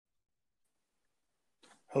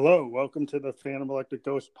Hello, welcome to the Phantom Electric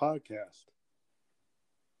Ghost podcast.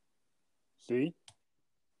 See?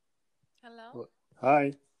 Hello.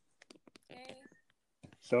 Hi. Hey.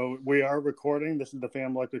 So we are recording. This is the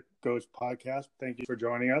Phantom Electric Ghost podcast. Thank you for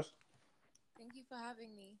joining us. Thank you for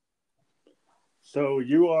having me. So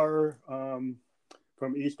you are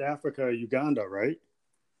from East Africa, Uganda, right?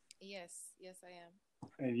 Yes, I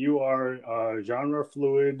am. And you are genre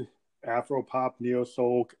fluid, Afro pop, neo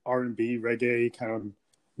soul, R&B, reggae kind of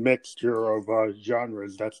mixture Yes. of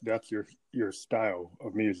genres. That's your style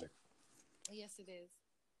of music. Yes, it is.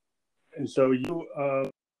 And so you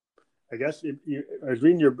I guess I was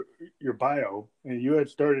reading your bio, and you had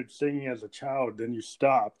started singing as a child. Then you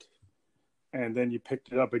stopped, and then you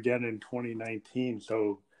picked it up again in 2019.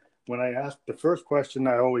 So, when I asked the first question,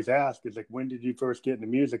 I always ask is like, when did you first get into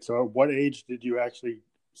music? So, at what age did you actually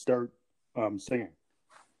start singing?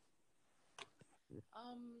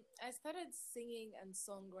 I started singing and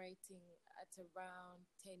songwriting at around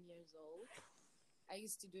 10 years old. I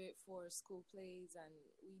used to do it for school plays, and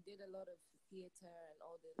we did a lot of theater and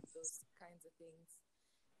those kinds of things.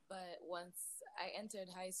 But once I entered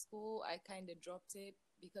high school, I kind of dropped it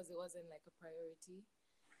because it wasn't like a priority.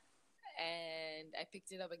 And I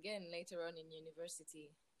picked it up again later on in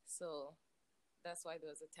university. So that's why there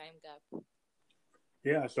was a time gap.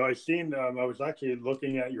 Yeah, so I seen. I was actually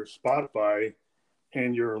looking at your Spotify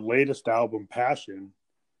and your latest album, Passion,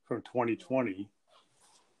 from Yeah. 2020.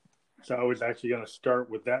 So I was actually going to start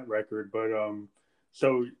with that record, but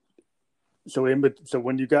so so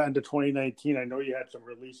when you got into 2019, I know you had some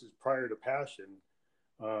releases prior to Passion,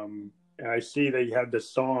 Mm-hmm. and I see that you had this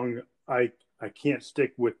song I can't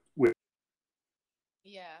stick with.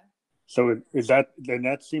 Yeah. So is that then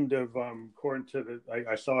that seemed to have according to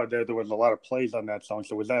I saw there was a lot of plays on that song.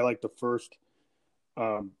 So was that like the first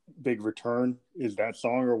big return? Is that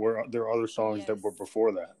song, or were there other songs that were Yes.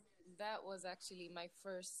 before that? That was actually my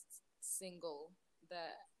first single,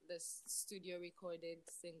 the studio recorded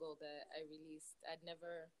single that I released.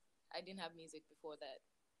 I didn't have music before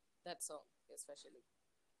that song especially.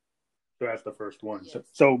 So that's the first one. So, Yes.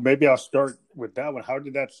 so maybe I'll start with that one. How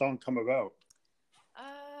did that song come about?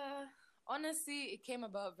 Uh, Honestly, it came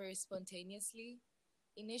about very spontaneously.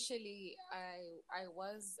 Initially, I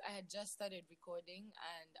had just started recording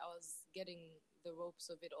and I was getting the ropes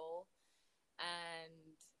of it all,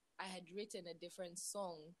 and I had written a different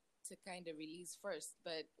song to kind of release first,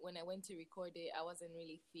 but when I went to record it, I wasn't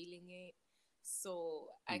really feeling it. So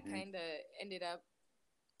I Mm-hmm. kind of ended up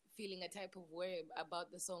feeling a type of way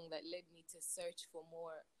about the song that led me to search for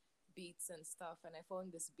more beats and stuff. And I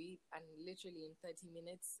found this beat, and literally in 30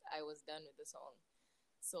 minutes, I was done with the song.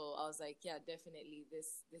 So I was like, yeah, definitely,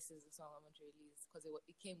 this is the song I want to release because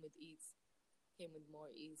it came with ease, came with more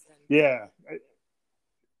ease, and Yeah,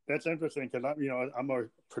 that's interesting because I'm a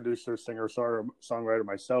producer, singer, songwriter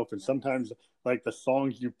myself, and nice. sometimes like the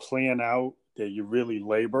songs you plan out that you really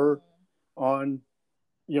labor Mm-hmm. on,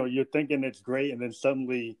 you're thinking it's great, and then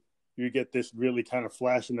suddenly you get this really kind of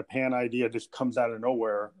flash in the pan idea just comes out of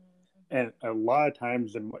nowhere. Mm-hmm. And Mm-hmm. a lot of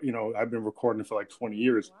times, and I've been recording for like 20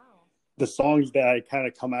 years. Wow. The songs that I kind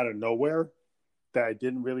of come out of nowhere that I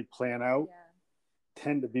didn't really plan out Yeah.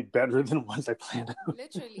 tend to be better than ones I planned out.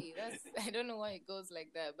 Literally, that's I don't know why it goes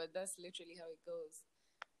like that, but that's literally how it goes.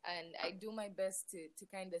 And I do my best to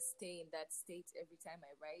kind of stay in that state every time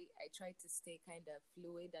I write. I try to stay kind of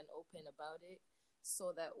fluid and open about it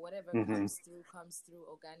so that whatever Mm-hmm. comes through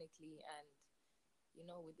organically and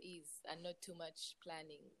with ease and not too much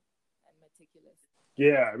planning and meticulous.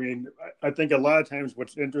 Yeah, I mean, I think a lot of times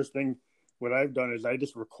what's interesting, what I've done is I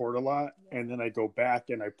just record a lot and Yeah. then I go back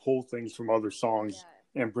and I pull things from other songs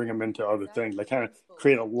Yeah. and bring them into other things. I Exactly. kind of You spoke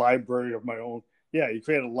create a it. library of my own. Yeah, you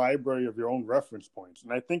create a library of your own reference points.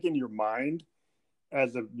 And I think in your mind,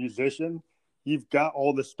 as a musician, you've got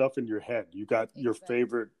all this stuff in your head. You got your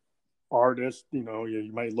favorite Exactly. artist.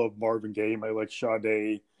 You might love Marvin Gaye, you might like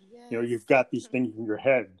Sade. You've Yes. got these things in your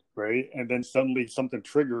head, right? And then suddenly something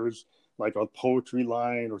triggers, like a poetry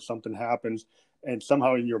line or something happens, and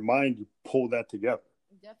somehow in your mind you pull that together.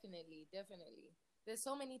 Definitely, definitely. There's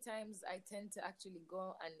so many times I tend to actually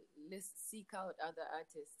go and seek out other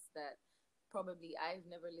artists that probably I've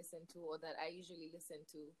never listened to or that I usually listen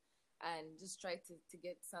to, and just try to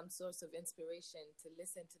get some source of inspiration to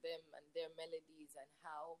listen to them and their melodies and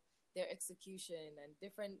how their execution and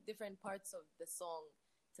different parts of the song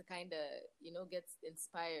to kind of get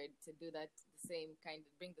inspired to do that the same kind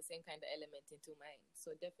of bring the same kind of element into mine.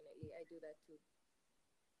 So definitely I do that too.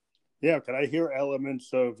 Yeah, can I hear elements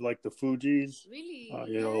of like the Fugees? Really? Like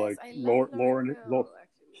Yes, I love Lauren Hill,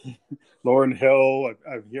 actually. Lauren Hill.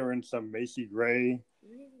 I'm hearing some Macy Gray.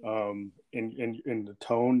 in the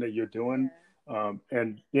tone that you're doing. Yeah.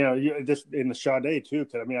 And you know, just in the Sade too.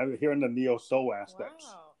 Cause I mean, I'm hearing the neo soul aspects.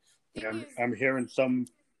 Wow. Yeah, Thing is, I'm hearing some.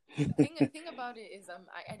 thing about it is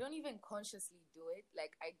I don't even consciously do it.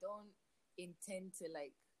 Like I don't intend to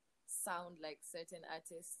like sound like certain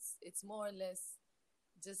artists. It's more or less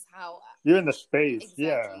just how You're in the space,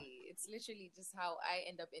 yeah. exactly. It's literally just how I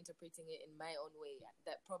end up interpreting it in my own way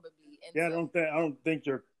that probably ends Yeah, up I don't think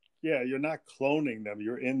you're. Yeah, you're not cloning them.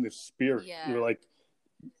 You're in the spirit. yeah. You're like,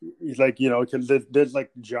 he's like, you know, because there's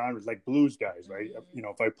like genres like blues guys, right? You Mm-hmm.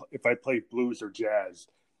 know, if I play blues or jazz,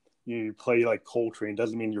 you play like Coltrane.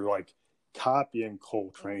 Doesn't mean you're like copying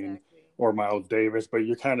Coltrane Exactly. or Miles Davis, but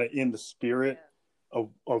you're kind of in the spirit Yeah.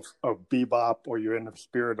 of bebop, or you're in the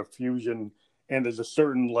spirit of fusion, and there's a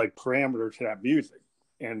certain like parameter to that music,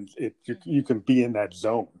 and you Mm-hmm. can be in that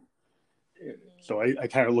zone. Mm-hmm. So I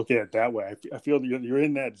kind of look at it that way. I feel that you're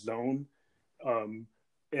in that zone, um,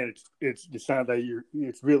 and it's not that you're.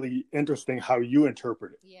 It's really interesting how you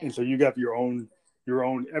interpret it, and Yeah. so you got your own.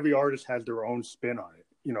 Every artist has their own spin on it,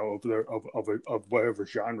 you know, of whatever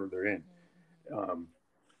genre they're in, Mm-hmm. Mm-hmm. um,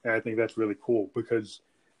 and I think that's really cool because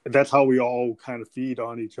that's how we all kind of feed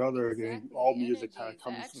on each other. And all Exactly. music kind of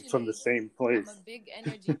Energies. comes from the same I'm a place. big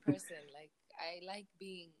energy person. Like I like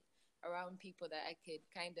being around people that I could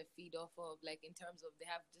kind of feed off of, like in terms of they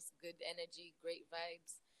have just good energy, great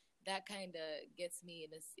vibes. That kind of gets me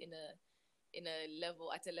in a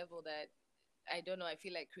level at a level that I don't know. I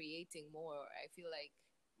feel like creating more. I feel like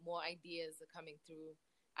more ideas are coming through.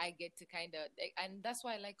 I get to kind of, and that's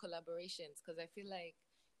why I like collaborations because I feel like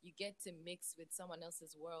you get to mix with someone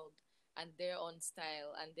else's world and their own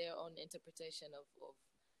style and their own interpretation of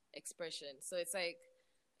expression. So it's like,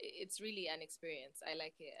 it's really an experience. I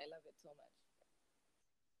like it. I love it so much.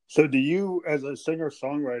 So, do you, as a singer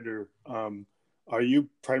songwriter, are you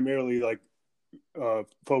primarily like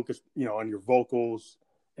focused, you know, on your vocals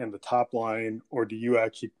and the top line, or do you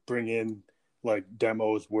actually bring in like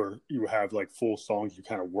demos where you have like full songs you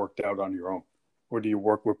kind of worked out on your own, or do you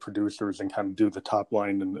work with producers and kind of do the top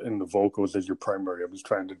line and the vocals as your primary? I was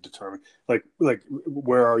trying to determine like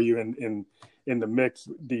where are you in the mix?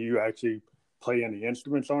 Do you actually play any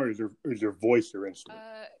instruments on, or is your voice your instrument?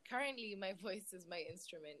 Currently, my voice is my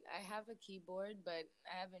instrument. I have a keyboard, but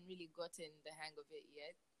I haven't really gotten the hang of it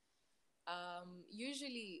yet.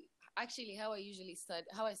 Usually, actually, how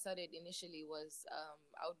I started initially was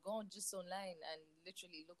I would go just online and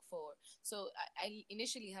literally look for. So I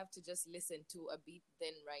initially have to just listen to a beat,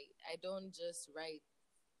 then write. I don't just write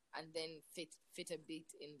and then fit a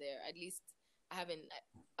beat in there. At least I haven't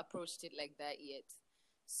approached it like that yet.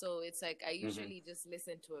 So it's like I Mm-hmm. usually just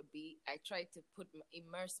listen to a beat. I try to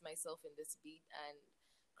immerse myself in this beat and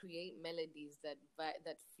create melodies that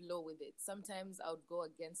flow with it. Sometimes I would go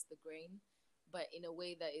against the grain, but in a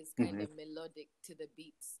way that is kind Mm-hmm. of melodic to the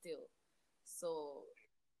beat still. So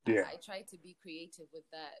Yeah. I try to be creative with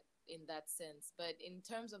that in that sense. But in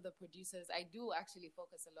terms of the producers, I do actually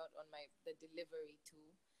focus a lot on the delivery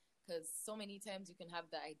too, because so many times you can have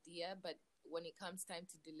the idea, but when it comes time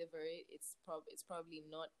to deliver it, it's probably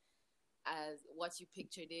not as what you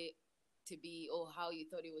pictured it to be or how you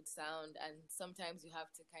thought it would sound, and sometimes you have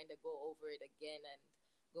to kind of go over it again and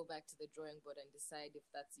go back to the drawing board and decide if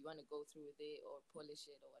that's you want to go through with it or polish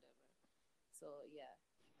it or whatever. So yeah.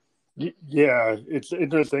 Yeah, it's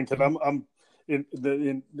interesting because I'm in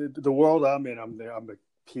the world I'm in. I'm a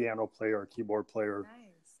piano player, a keyboard player,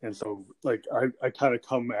 Nice, and so nice. like I kind of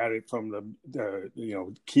come at it from the you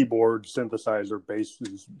know, keyboard, synthesizer,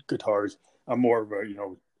 basses, guitars. I'm more of a, you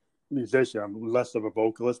know, musician. I'm less of a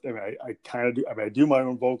vocalist. I mean, I kind of do. I mean, I do my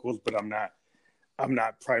own vocals, but I'm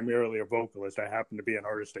not primarily a vocalist. I happen to be an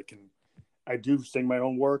artist that can. I do sing my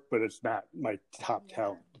own work, but it's not my top Yeah,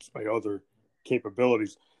 talent. It's my other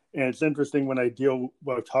capabilities. And it's interesting when I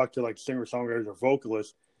talk to like singer songwriters or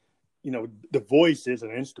vocalists, you know, the voice is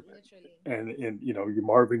an instrument. literally. And you know, your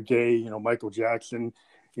Marvin Gaye, you know, Michael Jackson,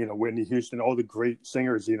 you know, Whitney Houston, all the great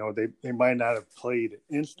singers, you know, they might not have played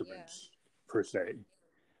Yeah. instruments per se.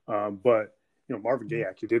 But you know, Marvin Gaye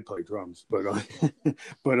actually did play drums, but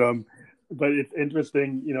but it's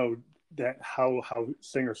interesting, you know, that how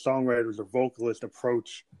singer songwriters or vocalists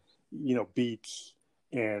approach, you know, beats.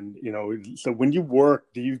 And you know, so when you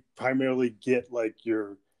work, do you primarily get like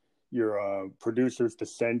your producers to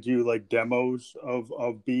send you like demos of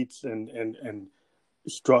beats and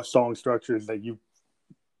song structures that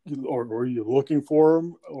or are you looking for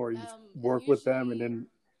them, or you work with them and Usually, then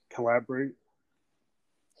collaborate?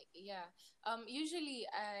 yeah. Usually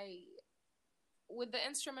I with the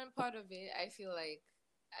instrument part of it, I feel like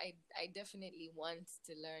I definitely want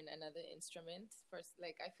to learn another instrument first.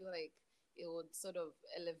 Like I feel like it would sort of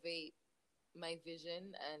elevate my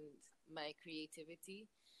vision and my creativity.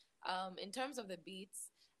 In terms of the beats,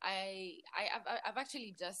 I've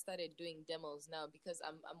actually just started doing demos now because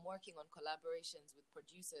I'm working on collaborations with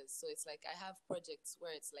producers. So it's like I have projects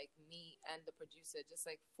where it's like me and the producer, just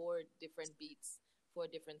like four different beats, four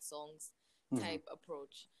different songs Mm-hmm. type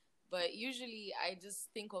approach. But usually I just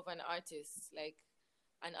think of an artist, like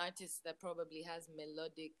an artist that probably has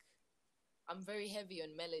melodic. I'm very heavy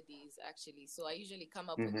on melodies actually, so I usually come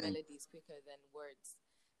up with Mm-hmm. melodies quicker than words.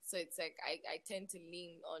 So it's like I tend to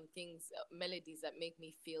lean on things, melodies that make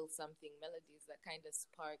me feel something, melodies that kind of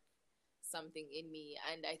spark something in me.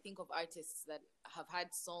 And I think of artists that have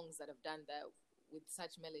had songs that have done that with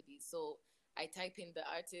such melodies. So I type in the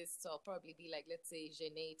artist, so I'll probably be like, let's say,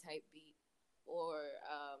 Janae type beat or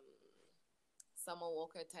Summer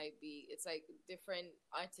Walker type beat. It's like different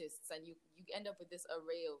artists, and you end up with this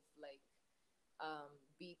array of like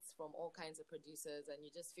beats from all kinds of producers, and you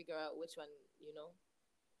just figure out which one, you know,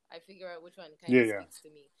 I figure out which one kind Yeah, of yeah. speaks to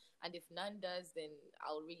me. And if none does, then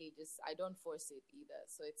I'll really just, I don't force it either.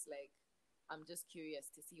 So it's like, I'm just curious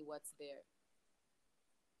to see what's there.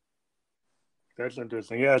 That's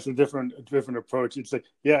interesting. Yeah, it's a different approach. It's like,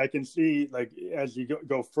 yeah, I can see like as you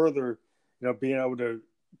go further, being able to,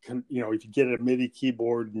 if you get a MIDI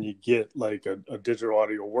keyboard and you get like a digital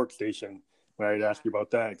audio workstation, when I'd Yeah, ask you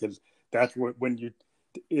about that, because that's what when you,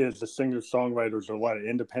 as a singer songwriters or a lot of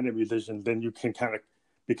independent musicians, then you can kind of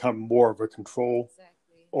become more of a control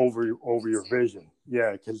exactly. over your vision.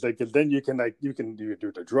 Yeah, because then you can do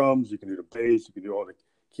the drums, you can do the bass, you can do all the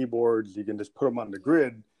keyboards, you can just put them on the Yeah,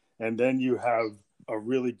 grid, and then you have a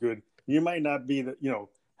really good. You might not be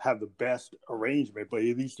have the best arrangement, but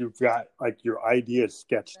at least you've got like your ideas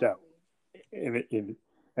sketched out, exactly.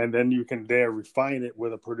 and then you can there refine it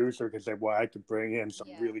with a producer. Can say, well, I could bring in some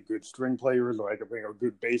Yeah, really good string players, or I could bring a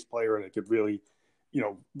good bass player that could really,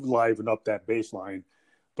 liven up that bass line,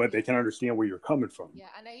 but they yeah, can understand where you're coming from, yeah.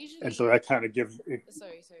 And I and usually so like, that kind of gives it.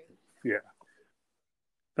 sorry, sorry. Yeah,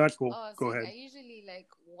 that's cool. Oh, I was Go saying I ahead. usually like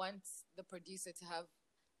want the producer to have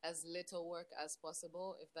as little work as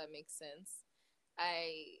possible, if that makes sense.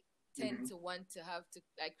 I tend Mm-hmm. to want to have to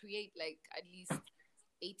I create like at least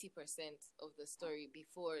 80% of the story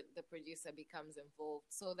before the producer becomes involved,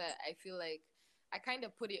 so that I feel like I kind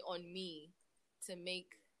of put it on me to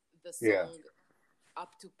make the Yeah, song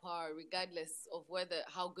up to par regardless of whether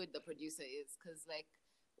how good the producer is, because like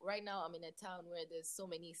right now I'm in a town where there's so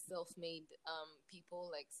many self-made people,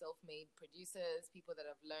 like self-made producers, people that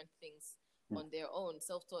have learned things on their own,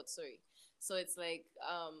 self-taught, sorry. So it's like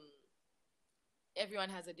everyone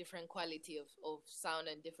has a different quality of sound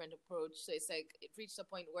and different approach. So it's like it reached a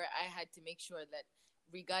point where I had to make sure that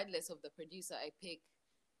regardless of the producer I pick,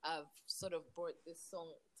 I've sort of brought this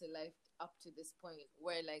song to life up to this point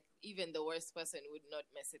where like even the worst person would not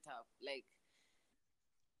mess it up. Like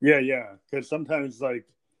yeah. Because sometimes like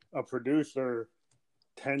a producer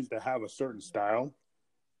tends to have a certain mm-hmm. style,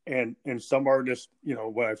 and some artists,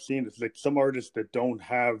 what I've seen is like some artists that don't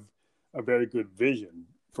have a very good vision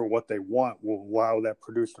for what they want will allow that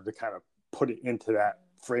producer to kind of put it into that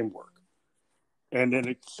framework, Mm-hmm. and then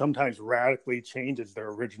it sometimes radically changes their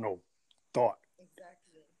original thought.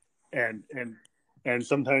 Exactly. And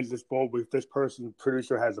sometimes this well, if this person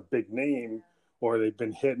producer has a big name Yeah. or they've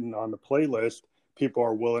been hitting on the playlist, people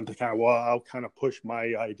are willing to kind of, well, I'll kind of push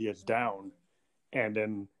my ideas down, Mm-hmm. and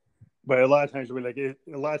then but a lot of times a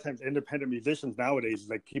lot of times independent musicians nowadays,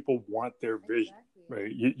 like, people want their vision, Exactly.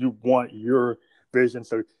 right? You want your vision,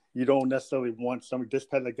 so you don't necessarily want some just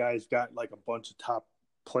because the guy's got like a bunch of top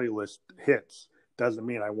playlist Mm-hmm. hits doesn't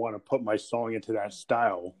mean I want to put my song into that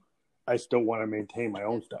style. Exactly. I still want to maintain my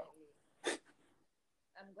own style. Definitely.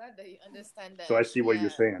 I'm glad that you understand So I that. see what you're Yeah,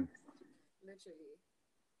 saying. literally.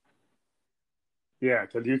 Yeah,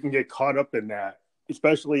 because you can get caught up in that,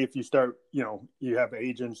 especially if you start, you have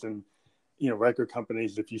agents and record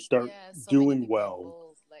companies. If you start Yeah, so many doing people well,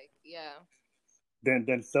 involved. Like, yeah.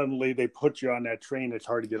 then suddenly they put you on that train. It's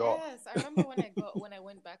hard to get off. Yes, I remember when I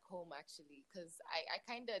went back home actually, because I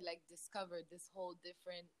kind of like discovered this whole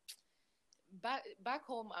different back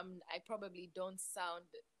home. I probably don't sound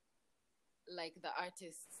like the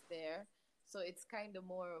artists there, so it's kind of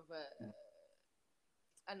more of a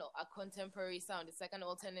contemporary sound. It's like an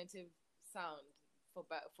alternative sound for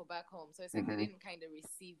back home. So it's like they Mm-hmm. didn't kind of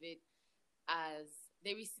receive it as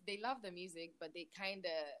they love the music, but they kind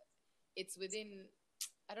of it's within.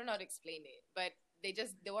 I don't know how to explain it, but they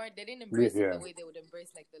didn't embrace it Yeah, the way they would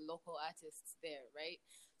embrace like the local artists there, right?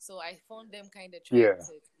 So I found them kind of trying yeah,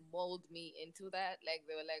 to mold me into that. Like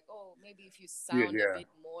they were like, oh, maybe if you yeah, sound a yeah, bit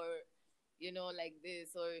more, like this,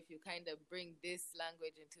 or if you kind of bring this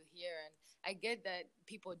language into here. And I get that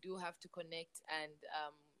people do have to connect and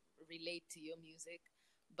relate to your music,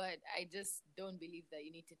 but I just don't believe that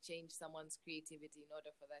you need to change someone's creativity in order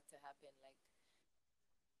for that to happen. Like,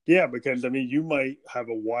 Yeah, because I mean, you might have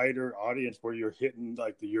a wider audience where you're hitting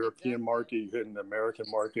like the European exactly. market, you're hitting the American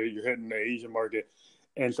market, you're hitting the Asian market,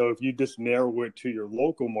 and so if you just narrow it to your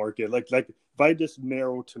local market, like if I just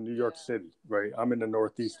narrow to New York Yeah. City, right? I'm in the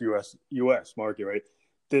Northeast U.S. market, right?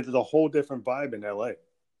 There's a whole different vibe in L.A.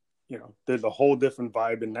 There's a whole different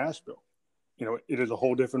vibe in Nashville. It is a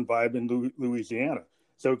whole different vibe in Louisiana.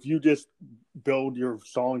 So if you just build your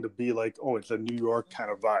song to be like, oh, it's a New York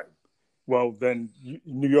kind of vibe, well, then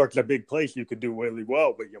New York's a big place. You could do really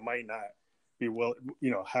well, but you might not be well,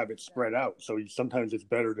 have it spread Exactly. out. So sometimes it's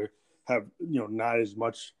better to have, not as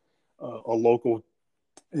much a local,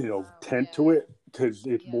 Wow. tent to Yeah. it because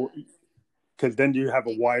it's more, Yeah. because then you have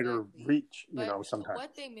a wider Exactly. reach, But sometimes.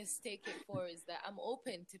 what they mistake it for is that I'm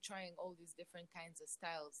open to trying all these different kinds of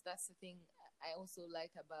styles. That's the thing I also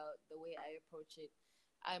like about the way I approach it.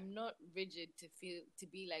 I'm not rigid to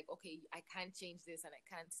be like, okay, I can't change this and I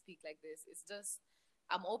can't speak like this. It's just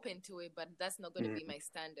I'm open to it, but that's not going to be Mm. my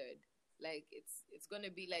standard. Like it's going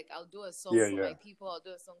to be like I'll do a song Yeah, for yeah, my people. I'll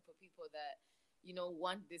do a song for people that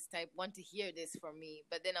want to hear this from me,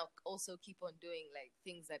 but then I'll also keep on doing like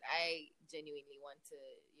things that I genuinely want to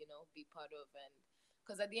be part of. And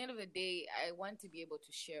because at the end of the day, I want to be able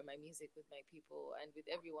to share my music with my people and with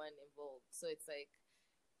everyone involved. So it's like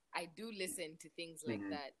I do listen to things like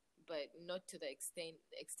hmm that, but not to the extent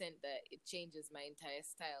that it changes my entire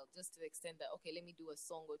style. Just to the extent that, okay, let me do a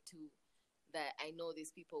song or two that I know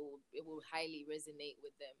these people it will highly resonate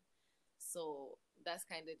with them. So that's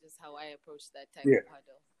kind of just how I approach that type yeah, of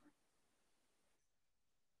huddle.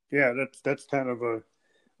 yeah. That's kind of a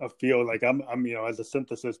feel like I'm as a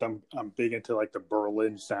synthesist, I'm big into like the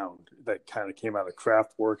Berlin sound that kind of came out of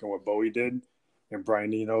Kraftwerk and what Yeah. Bowie did, and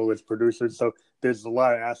Brian Eno as producer. So there's a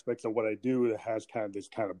lot of aspects of what I do that has kind of this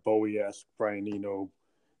kind of Bowie-esque Brian Eno,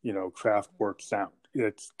 Kraftwerk Mm-hmm. sound.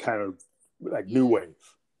 It's kind of like new Yeah. wave.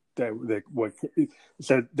 That what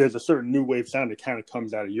so there's a certain new wave sound that kind of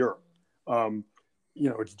comes out of Europe. Mm-hmm. Um,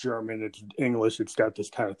 it's German, it's English, it's got this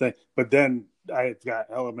kind of thing. But then I've got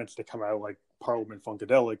elements that come out like Parliament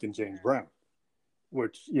Funkadelic and James Yeah. Brown,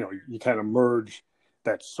 which you kind of merge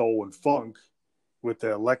that soul and funk with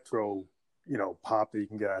the electro, pop that you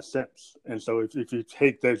can get out of synths. And so if you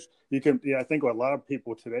take those, you can. Yeah, I think what a lot of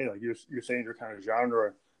people today, like you're saying, you're kind of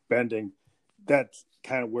genre bending. That's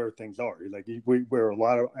kind of where things are. Like where a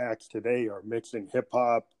lot of acts today are mixing hip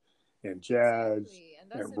hop and jazz Exactly.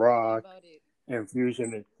 And that's and the beauty rock about it. and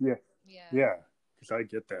fusion. And, yeah, Yeah. yeah, because I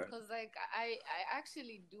get that. Because like I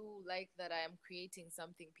actually do like that I am creating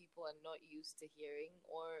something people are not used to hearing,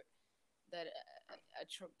 or that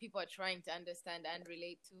people are trying to understand and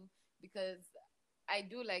relate to, because I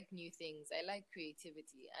do like new things. I like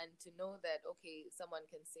creativity, and to know that okay, someone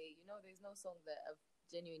can say, there's no song that I've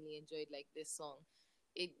genuinely enjoyed like this song.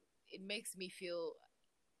 It it makes me feel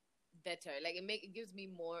better. Like it gives me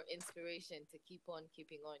more inspiration to keep on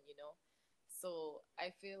keeping on. So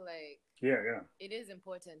I feel like Yeah, yeah, it is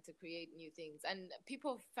important to create new things, and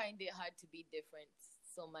people find it hard to be different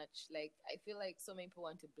so much. Like I feel like so many people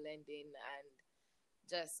want to blend in and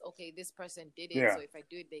just okay, this person did it, yeah, so if I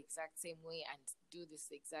do it the exact same way and do this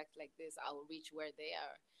exact like this, I'll reach where they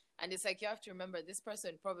are. And it's like you have to remember this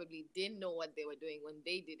person probably didn't know what they were doing when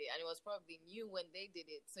they did it, and it was probably new when they did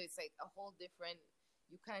it. So it's like a whole different.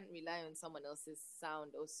 You can't rely on someone else's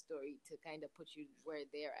sound or story to kind of put you where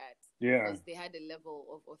they're at, yeah. because they had a level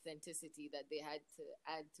of authenticity that they had to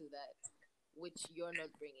add to that, which you're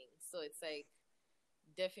not bringing. So it's like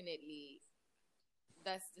definitely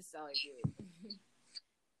that's just how I view it.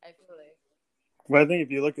 I feel like Well, I think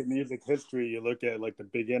if you look at music history, you look at like the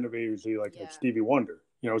big innovators, like yeah, Stevie Wonder.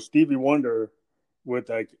 Stevie Wonder with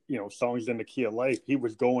like songs in the key of life, he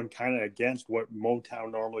was going kind of against what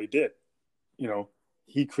Motown normally did. You know,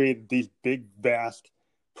 he created these big, vast,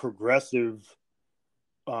 progressive,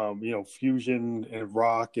 fusion and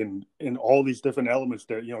rock and all these different elements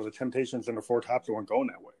that the Temptations and the Four Tops weren't going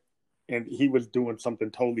that way, and he was doing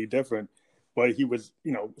something totally different. But he was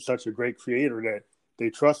such a great creator that they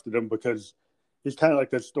trusted him because he's kind of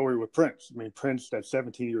like that story with Prince. I mean, Prince at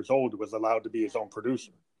 17 years old was allowed to be his yeah, own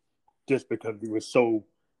producer just because he was so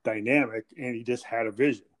dynamic and he just had a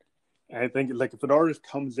vision. And I think like if an artist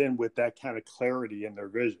comes in with that kind of clarity in their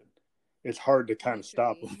vision, it's hard to kind of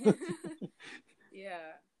stop literally. them.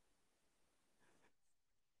 Yeah,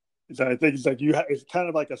 So I think it's like it's kind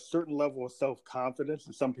of like a certain level of self confidence,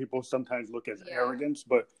 and some people sometimes look as yeah, arrogance,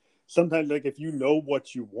 but sometimes like if you know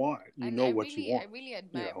what you want, you And know what you I want, really you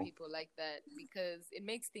admire know. people like that because it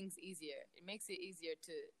makes things easier. It makes it easier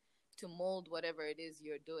to mold whatever it is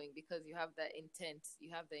you're doing because you have that intent, you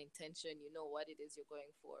have the intention, you know what it is you're going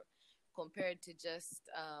for, compared to just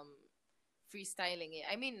freestyling it.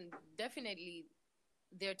 I mean, definitely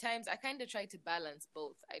there are times I kind of try to balance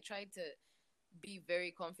both. I try to be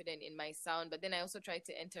very confident in my sound, but then I also try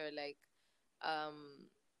to enter like um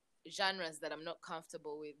genres that I'm not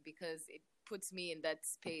comfortable with because it puts me in that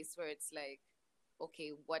space where it's like,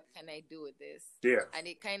 okay, what can I do with this? Yeah. And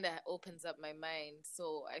it kind of opens up my mind.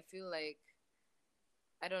 So I feel like,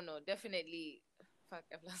 I don't know, definitely, fuck,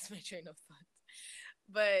 I've lost my train of thought.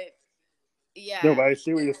 But No, yeah, but I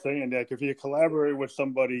see what you're saying. Like if you collaborate with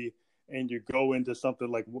somebody and you go into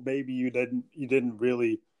something like maybe you didn't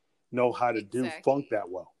really know how to do funk exactly. that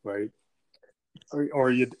well, right?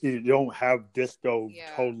 Or you don't have disco Yeah.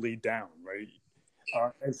 totally down, right?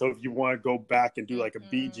 And so if you want to go back and do like a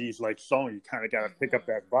Bee Mm-hmm. Gees like song, you kind of got to pick up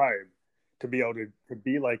Mm-hmm. that vibe to be able to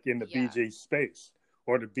be like in the Bee Yeah. Gees space,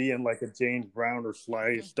 or to be in like a James Brown or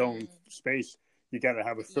Sly Stone Mm-hmm. space. You got to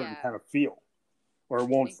have a certain Yeah. kind of feel, or it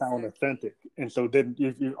won't sound Exactly. authentic. And so then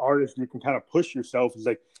if you're artist, you can kind of push yourself. It's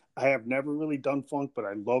like I have never really done funk, but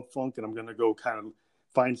I love funk, and I'm gonna go kind of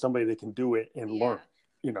find somebody that can do it and learn, Yeah.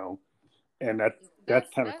 you know. And that's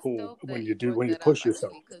kind of That's cool dope that you brought when you that up push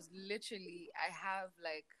yourself. actually, because literally I have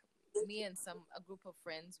like me and a group of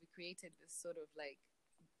friends, we created this sort of like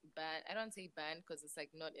band. I don't say band because it's like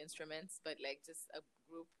not instruments, but like just a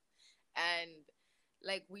group, and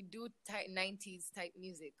like we do type 90s type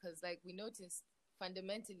music because like we noticed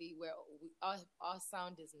fundamentally where our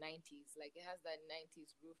sound is 90s, like it has that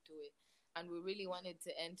 90s groove to it, and we really wanted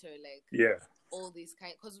to enter like Yeah. all these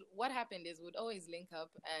kind, because what happened is we'd always link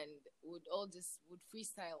up and would all just would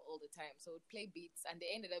freestyle all the time, so we'd play beats and they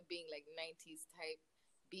ended up being like 90s type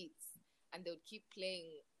beats, and they would keep playing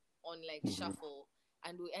on like Mm-hmm. shuffle,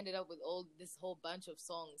 and we ended up with all this whole bunch of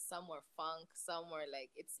songs. Some were funk, some were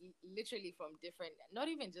like, it's literally from different, not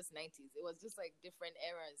even just 90s, it was just like different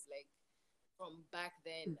eras, like from back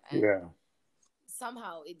then. And Yeah.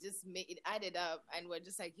 somehow it just made it added up, and we're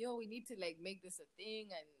just like, yo, we need to like make this a thing.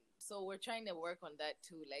 And so we're trying to work on that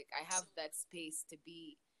too. Like I have that space to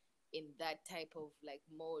be in that type of like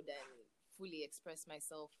mode and fully express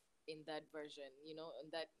myself in that version, on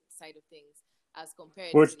that side of things, as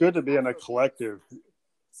compared Well, to it's good like to be in a Afro beats. collective.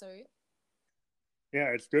 Sorry.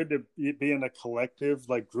 Yeah, it's good to be in a collective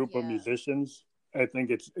like group of Yeah, musicians. I think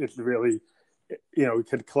it's really,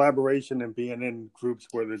 collaboration and being in groups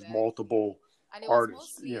where there's exactly. multiple And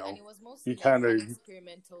artists. it was You mostly like kind of an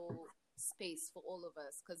experimental space for all of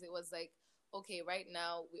us, because it was like, okay, right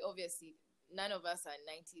now we obviously, none of us are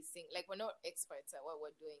 90s sing, like we're not experts at what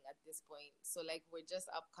we're doing at this point, so like we're just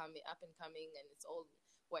up and coming, and it's all,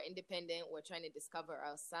 we're independent, we're trying to discover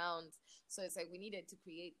our sounds. So it's like we needed to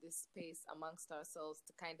create this space amongst ourselves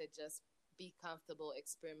to kind of just be comfortable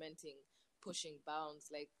experimenting, pushing bounds,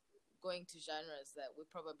 like going to genres that we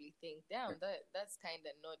probably think, damn, that's kind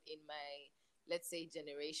of not in my, let's say,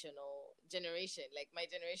 generation. Like my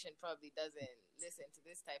generation probably doesn't listen to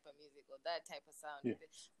this type of music or that type of sound. yeah.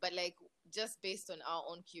 But like just based on our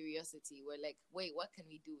own curiosity, we're like, wait, what can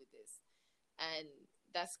we do with this? And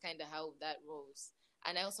that's kind of how that rolls.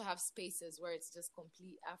 And I also have spaces where it's just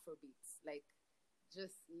complete Afro beats, like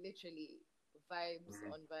just literally vibes Mhm.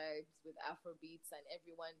 on vibes with Afro beats, and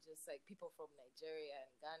everyone just like people from Nigeria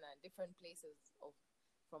and Ghana and different places of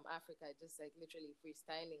from Africa, just like literally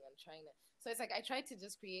freestyling and trying to. So it's like I try to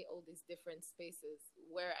just create all these different spaces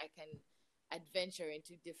where I can adventure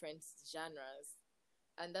into different genres,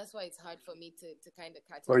 and that's why it's hard for me to kind of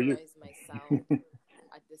Or you, categorize my sound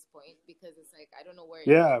at this point, because it's like I don't know where it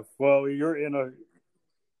yeah. ends. Well,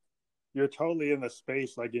 you're totally in the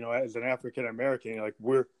space. Like as an African American, like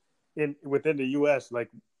we're in within the U.S. Like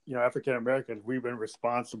African Americans, we've been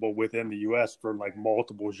responsible within the U.S. for like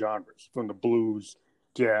multiple genres, from the blues,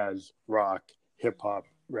 jazz, rock, hip hop,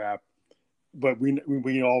 rap. But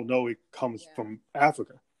we all know it comes Yeah, from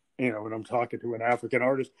Africa. When I'm talking to an African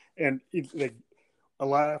artist, and it's like a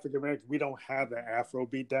lot of yeah, African Americans, we don't have the Afro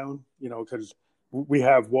beat down, because we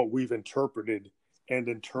have what we've interpreted and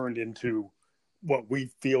then turned into what we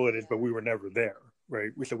feel it is, but yeah, we were never there,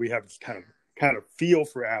 right? So we have this kind of feel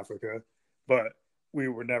for Africa, but we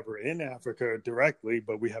were never in Africa directly,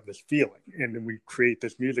 but we have this feeling, and then we create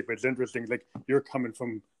this music. But it's interesting, like you're coming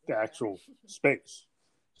from the yeah, actual space,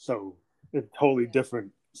 so it's a totally yeah,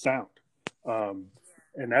 different sound. Um,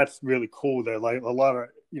 and that's really cool that like a lot of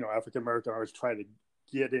African American artists try to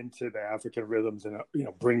get into the African rhythms and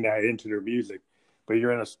bring that into their music. But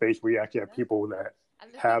you're in a space where you actually have people exactly. that And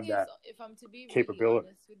the thing have is, that if I'm to be really capability.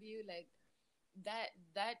 honest with you, like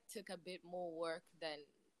that took a bit more work than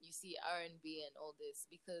you see R&B and all this,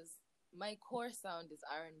 because my core sound is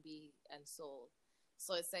R&B and soul.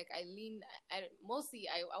 So it's like I lean, mostly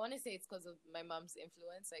I want to say it's because of my mom's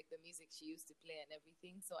influence, like the music she used to play and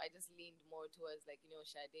everything. So I just leaned more towards, like,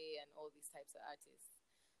 Sade and all these types of artists.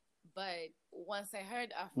 But once I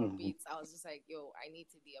heard Afro Mm-hmm. beats, I was just like, yo, I need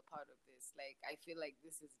to be a part of this. Like, I feel like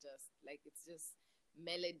this is just like, it's just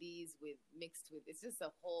melodies with mixed with, it's just a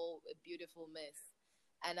whole a beautiful mess.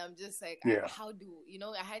 And I'm just like, Yeah, how do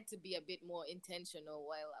I had to be a bit more intentional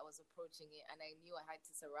while I was approaching it, and I knew I had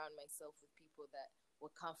to surround myself with people that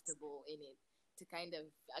were comfortable in it, to kind of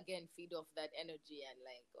again feed off that energy and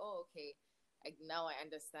like, oh, okay, now I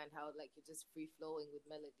understand how, like, you're just free flowing with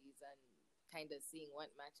melodies and kind of seeing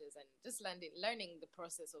what matches, and just learning the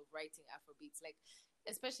process of writing Afrobeats. Like,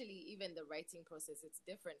 especially even the writing process, it's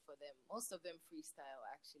different for them. Most of them freestyle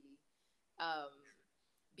actually, um,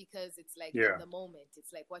 because it's like in yeah, the moment. It's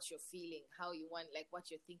like what you're feeling, how you want, like what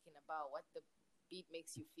you're thinking about, what the beat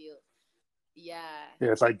makes you feel. Yeah,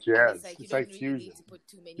 yeah. It's like and it's jazz. like you It's don't like really need fusion. to put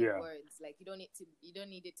too many Yeah, words. Like you don't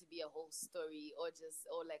need it to be a whole story, or just,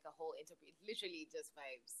 or like a whole interpret. Literally just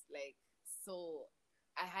vibes. Like, so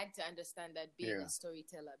I had to understand that being yeah, a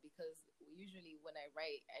storyteller, because usually when I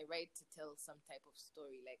write to tell some type of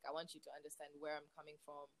story. Like, I want you to understand where I'm coming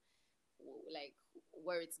from, like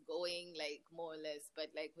where it's going, like more or less.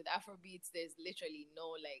 But like with Afrobeats, there's literally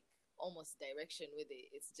no, like, almost direction with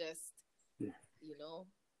it. It's just, yeah. you know,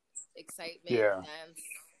 excitement, Yeah. dance.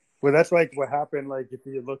 Well, that's like what happened. Like if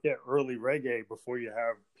you look at early reggae before you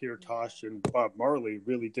have Peter Yeah, Tosh and Bob Marley,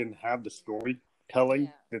 really didn't have the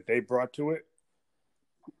storytelling yeah. that they brought to it.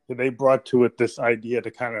 They brought to it this idea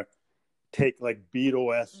to kind of take like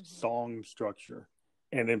Beatle-esque Mm-hmm. song structure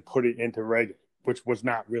and then put it into reggae, which was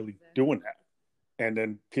not really doing Exactly. that. And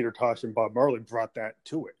then Peter Tosh and Bob Marley brought that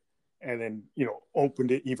to it, and then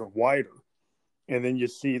opened it even wider. And then you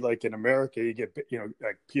see like in America, you get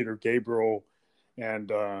like Peter Gabriel, and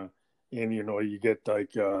you get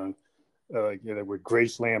like with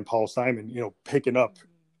Graceland, Paul Simon, picking up Mm-hmm.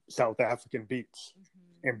 South African beats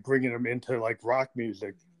Mm-hmm. and bringing them into like rock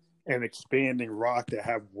music Mm-hmm. and expanding rock to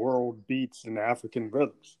have world beats and African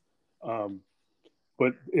rhythms. Um,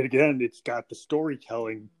 but again, it's got the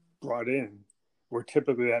storytelling Mm-hmm. brought in, where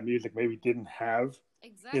typically that music maybe didn't have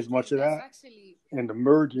as much Exactly. of that, and the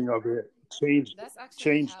merging of it That's actually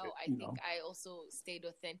changed how it. I think I also stayed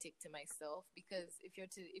authentic to myself, because if you're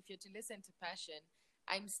to listen to Passion,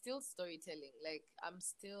 I'm still storytelling. Like, I'm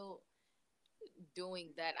still doing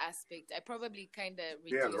that aspect. I probably kind of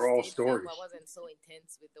Yeah, they're reduced all it. Some, I stories. wasn't so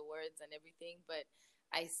intense with the words and everything, but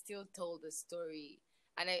I still told the story.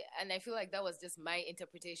 And I feel like that was just my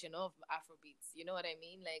interpretation of Afrobeats. You know what I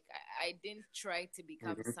mean? Like, I didn't try to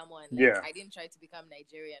become Hmm. someone, like Yeah, I didn't try to become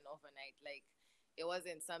Nigerian overnight. Like, it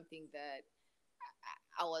wasn't something that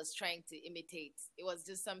I was trying to imitate. It was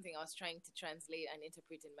just something I was trying to translate and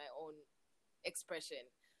interpret in my own expression.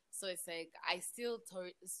 So it's like I still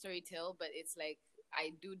story tell, but it's like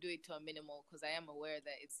I do it to a minimal, because I am aware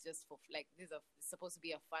that it's just for, like, this is it's supposed to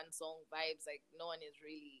be a fun song vibes. Like, no one is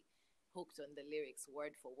really hooked on the lyrics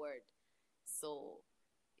word for word. So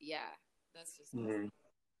yeah, that's just me. hmm.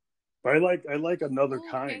 But I like Another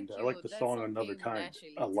Oh, Kind. thank I like you. the That song song Another came Kind a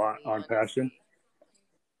naturally to lot me, on Passion. honestly.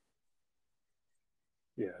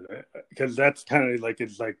 Yeah, because that's kind of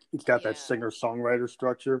it's got that Yeah, singer songwriter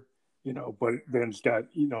structure, but then it's got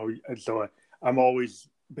and so I'm always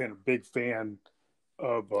been a big fan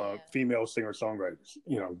of yeah. female singer songwriters.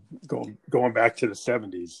 Going back to the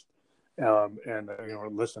 '70s, and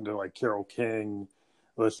listen to like Carole King,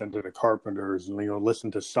 listen to the Carpenters, and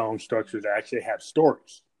listen to song structures that Mm-hmm. actually have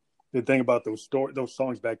stories. The thing about those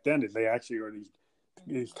songs back then is they actually are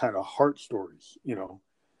these Mm-hmm. kind of heart stories.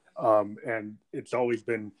 And it's always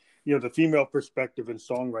been, the female perspective in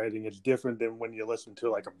songwriting is different than when you listen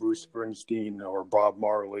to like a Bruce Mm-hmm. Springsteen or Bob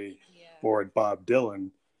Marley Yeah, or Bob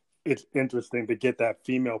Dylan. It's interesting to get that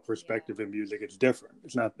female yeah, perspective in music. It's different.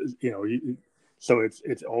 It's not, so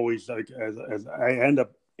it's always like as I end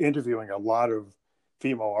up interviewing a lot of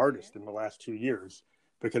female okay, artists in the last 2 years,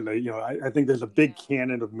 because I think there's a big yeah.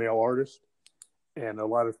 canon of male artists, and a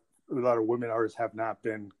lot of women artists have not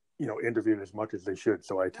been interviewed as much as they should.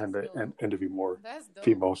 So I tend That's to dope. interview more That's dope.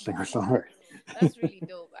 female singer songwriters. That's really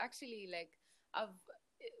dope. Actually, like, I've,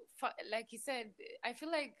 like you said, I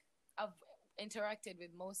feel like I've interacted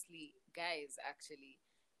with mostly guys actually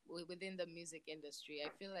within the music industry. I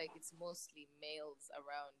feel like it's mostly males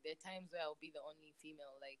around. There are times where I'll be the only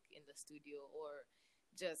female, like in the studio, or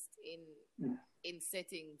just in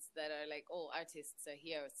settings that are like, oh, artists are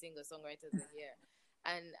here, singer songwriters are here.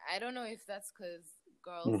 And I don't know if that's because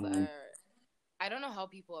girls Mm-hmm. are, I don't know how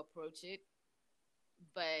people approach it,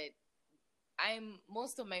 but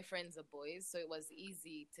most of my friends are boys, so it was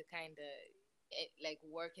easy to kind of like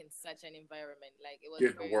work in such an environment. Like it was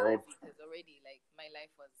Get in the very world. easy because already like my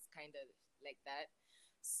life was kind of like that.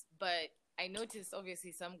 But I noticed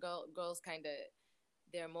obviously some girls kind of,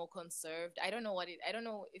 they're more conserved. I don't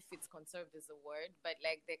know if it's conserved is a word, but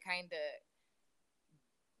like they kind of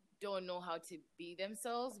don't know how to be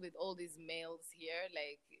themselves with all these males here.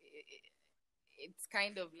 Like it's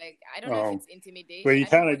kind of like, I don't know if Um, it's but intimidation. you I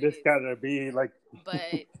don't know kind of what it just is, gotta be like,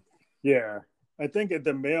 but yeah. I think at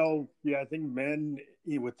the male, yeah, I think men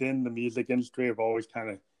within the music industry have always kind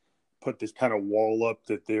of put this kind of wall up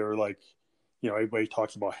that they're like, everybody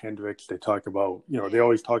talks about Hendrix. They talk about, they yeah,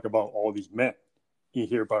 always talk about all these men. You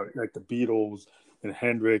hear about like the Beatles and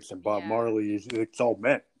Hendrix and Bob yeah, Marley. It's all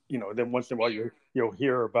men. Then once in a while you'll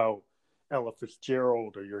hear about Ella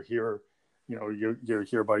Fitzgerald, or you'll hear, you'll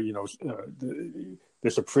hear about, the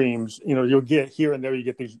Supremes. You'll get here and there. You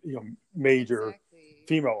get these, major exactly.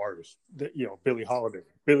 female artists. That Billie Holiday.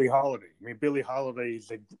 Billie Holiday. I mean, Billie Holiday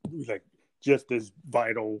is like just as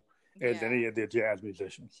vital as Yeah, any of the jazz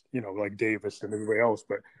musicians, like Davis and everybody else.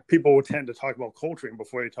 But people will tend to talk about Coltrane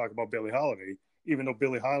before they talk about Billie Holiday, even though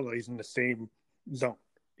Billie Holiday's in the same zone.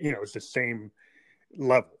 It's the same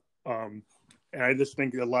level. And I just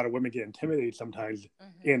think that a lot of women get intimidated sometimes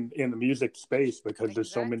hmm, in the music space because there's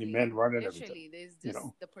so many men exactly. running everything. Literally, there's You just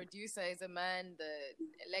know. the producer is a man. The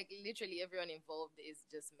like literally everyone involved is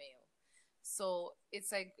just male. So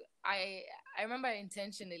it's like I remember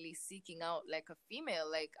intentionally seeking out like a female,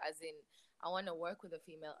 like as in I want to work with a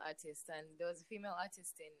female artist, and there was a female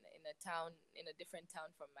artist in a town, in a different town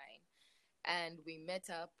from mine, and we met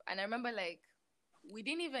up, and I remember like we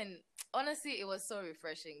didn't even, honestly it was so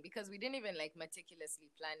refreshing because we didn't even like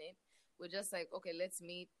meticulously plan it. We're just like, okay, let's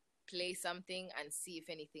meet, play something and see if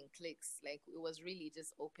anything clicks. Like it was really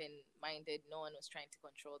just open minded, no one was trying to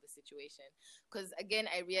control the situation, because again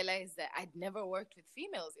I realized that I'd never worked with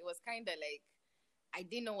females. It was kind of like I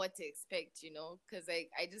didn't know what to expect, because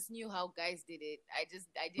like I just knew how guys did it. I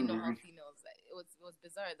didn't know how Mm-hmm. females. It was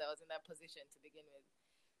bizarre that I was in that position to begin with.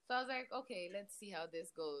 So I was like, okay, let's see how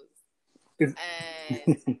this goes.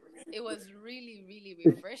 And it was really, really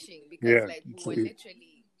refreshing because Yeah. like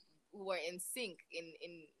we were in sync in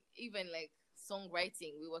even like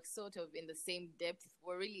songwriting. We were sort of in the same depth.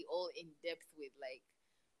 We're really all in depth with like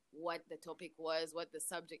what the topic was, what the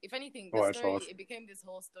subject. If anything, the Oh, that's story, awesome. it became this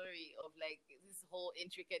whole story of like this whole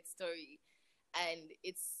intricate story, and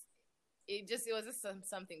it was just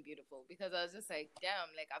something beautiful because I was just like,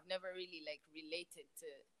 damn, like I've never really like related to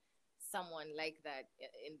someone like that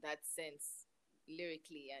in that sense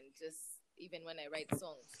lyrically, and just even when I write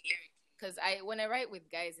songs, because I when I write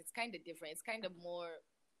with guys, it's kind of different. It's kind of more.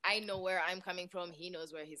 I know where I'm coming from. He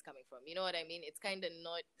knows where he's coming from. You know what I mean? It's kind of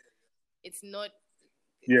not. It's not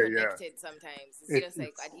Yeah, yeah. connected sometimes. It's just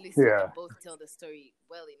like It's at least you can yeah. both tell the story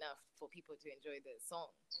well enough for people to enjoy the song.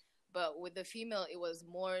 But with the female, it was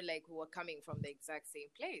more like we were coming from the exact same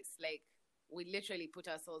place. Like we literally put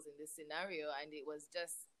ourselves in this scenario, and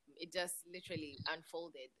it just literally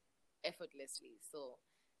unfolded effortlessly. So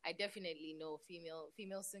I definitely know female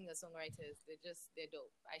singer songwriters. They're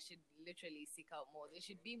dope. I should literally seek out more. There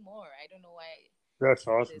should be more. I don't know why That's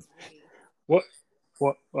awesome. there's really. What?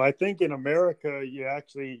 Well, I think in America,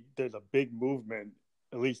 there's a big movement,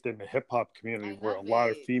 at least in the hip hop community, I where a love lot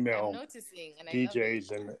of it. I'm female noticing, and I love it.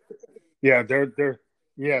 DJs and yeah, they're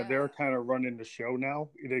Yeah, kind of running the show now.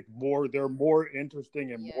 They're more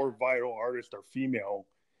interesting and more yeah, vital artists are female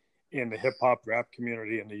in the hip hop rap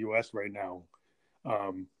community in the U.S. right now.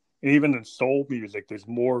 Um, and even in soul music, there's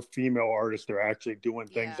more female artists that are actually doing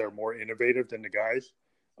things that yeah. are more innovative than the guys.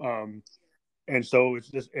 Um, and so it's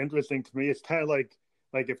just interesting to me. It's kind of like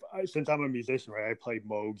since I'm a musician, right? I play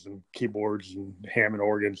Moogs and keyboards and Hammond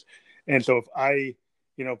organs, and so if I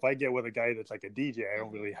get with a guy that's like a DJ, I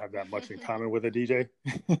don't really have that much in Hmm. common with a DJ.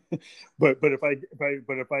 But if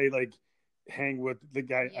I like hang with the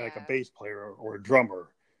guy like a Yeah, bass player or a drummer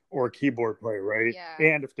or a keyboard player, right? yeah,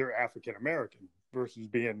 And if they're African American versus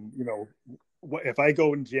being, if I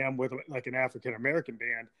go and jam with like an African American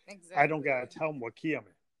band, I don't gotta exactly. tell them what key I'm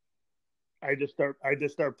in. I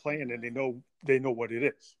just start playing and Hmm. they know what it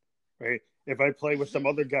is, right? If I play with some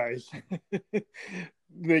other guys,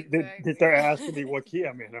 they start Exactly. asking me what key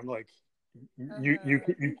I'm in. I'm like, you you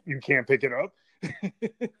Uh-huh. you can't pick it up.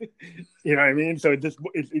 You know what I mean? So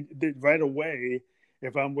right away,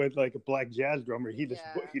 if I'm with like a black jazz drummer, Yeah,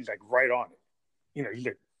 he's like right on it. He's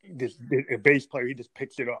like this a bass player. He just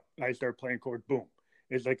picks it up. I start playing chords. Boom.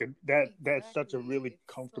 It's like that's such a exactly. really It's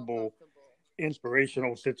so comfortable comfortable.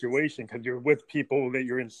 inspirational situation because you're with people that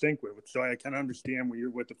you're in sync with. So I can understand when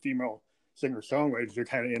you're with the female singer-songwriters, you're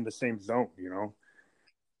kind of in the same zone, you know.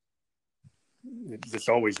 It's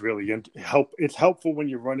always really it's helpful when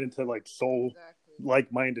you run into like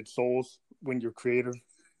like-minded souls when you're creative.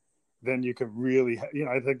 Then you can really, you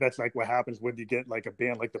know, I think that's like what happens when you get like a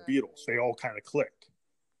band like the Beatles. They all kind of click,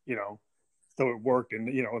 you know. So it worked,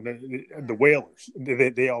 and you know, the Wailers,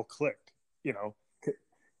 they all clicked, you know.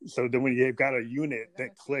 So then when you've got a unit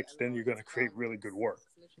that clicks, then you're going to create really good work.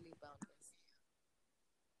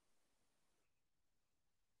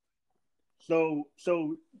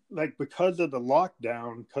 So like because of the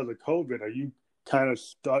lockdown, because of COVID, are you kind of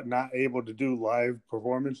not able to do live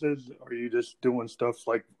performances? Or are you just doing stuff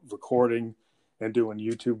like recording and doing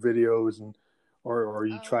YouTube videos, and or are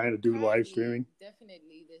you trying to do live streaming?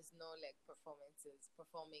 Definitely, there's no like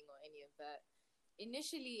performing or any of that.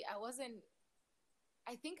 Initially,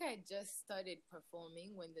 I think I just started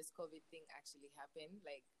performing when this COVID thing actually happened.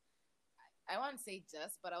 Like, I won't say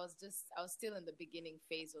just, but I was still in the beginning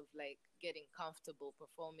phase of like getting comfortable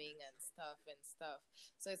performing and stuff.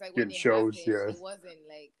 So it's like when it happened, it wasn't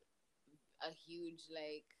like a huge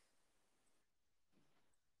like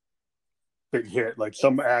big hit. Like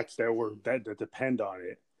some acts that depend on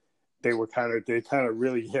it, they kind of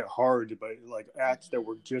really hit hard. But like acts that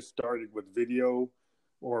were just started with video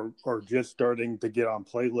or just starting to get on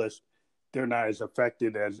playlists, they're not as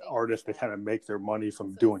affected as artists that kind of make their money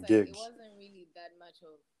from doing gigs. It wasn't really that much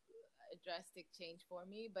of a drastic change for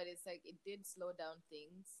me, but it's like it did slow down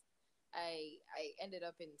things. I ended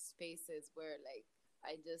up in spaces where like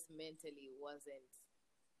I just mentally wasn't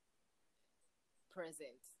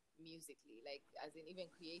present musically, like as in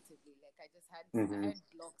even creatively. Like I just had I had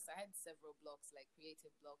blocks. I had several blocks, like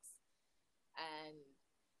creative blocks, and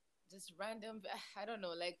just random, I don't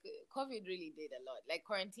know, like COVID really did a lot. Like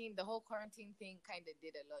the whole quarantine thing kind of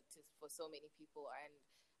did a lot for so many people. And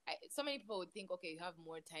so many people would think, okay, you have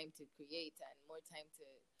more time to create and more time to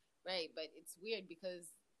write. But it's weird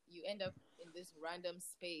because you end up in this random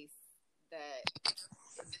space that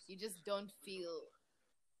you just don't feel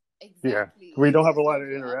exactly. Yeah, we don't have a lot of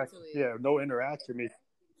interaction. Yeah, no interaction. I mean,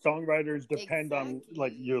 songwriters depend on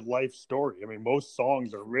like your life story. I mean, most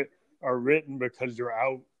songs are written because you're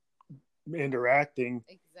out interacting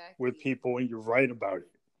with people and you write about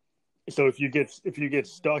it. So if you get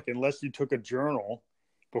stuck, unless you took a journal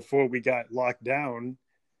before we got locked down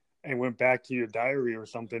and went back to your diary or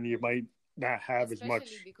something, you might not have as much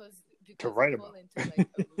because to write about. Into like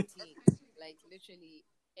a routine. Like literally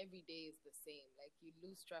every day is the same. Like you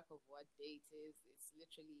lose track of what day it is. It's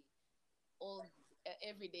literally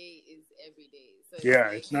every day is every day. So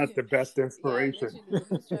it's not the best inspiration. Yeah,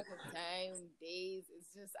 literally lose track of time, days.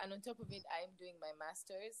 It's just, and on top of it, I'm doing my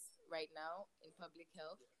master's right now in public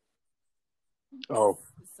health. Oh,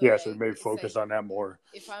 so maybe focus on that more.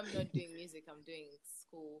 If I'm not doing music, I'm doing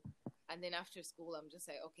school, and then after school, I'm just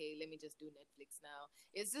like, okay, let me just do Netflix now.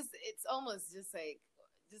 It's almost just like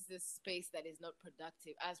just this space that is not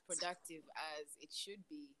productive as it should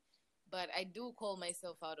be. But I do call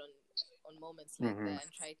myself out on moments like that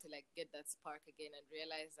and try to like get that spark again and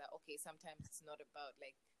realize that, okay, sometimes it's not about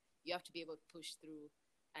like, you have to be able to push through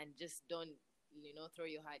and just don't, throw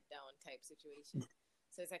your head down type situation.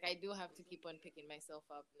 So it's like I do have to keep on picking myself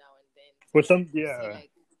up now and then. But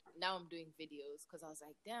like now I'm doing videos because I was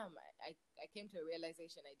like, damn, I came to a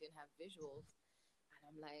realization I didn't have visuals,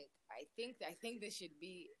 and I'm like, I think this should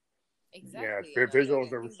be exactly. Yeah,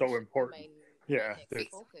 visuals are so important. My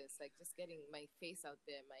next focus, like just getting my face out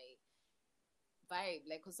there, my vibe,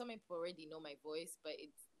 like because some people already know my voice, but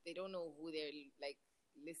they don't know who they're like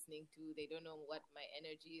listening to. They don't know what my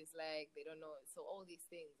energy is like. They don't know. So all these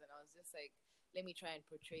things, and I was just like, let me try and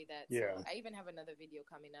portray that. Yeah. So I even have another video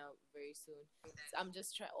coming out very soon. So I'm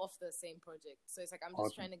just off the same project. So it's like I'm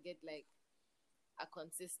just trying to get like a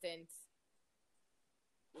consistent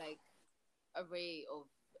like array of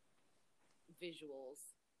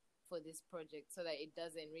visuals for this project so that it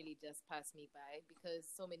doesn't really just pass me by, because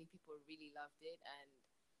so many people really loved it, and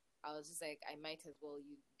I was just like, I might as well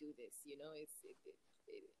do this, it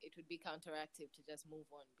would be counteractive to just move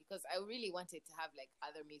on, because I really wanted to have like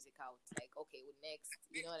other music out, like, okay, next,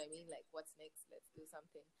 you know what I mean, like what's next, let's do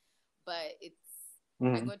something. But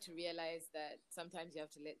I got to realize that sometimes you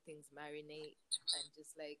have to let things marinate and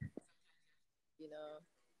just like,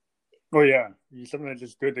 Oh yeah, sometimes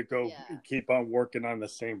it's good to go keep on working on the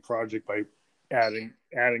same project by adding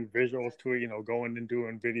visuals to it. Going and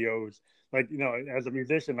doing videos. Like as a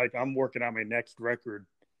musician, like I'm working on my next record,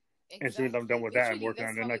 and as soon as I'm done with that, I'm working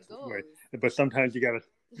on the next one. But sometimes you gotta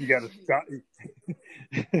you got to Literally. stop,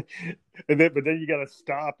 but then you got to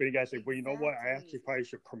stop, and you got to say, well, you know what? I actually Exactly. probably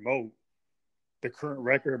should promote the current Yeah.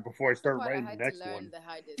 record before I That's the start part I writing the had to next learn one. the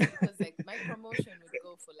hardest because like my promotion would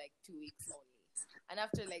go for like 2 weeks only. And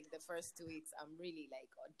after like the first 2 weeks, I'm really like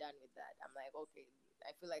done with that. I'm like, okay,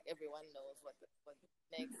 I feel like everyone knows what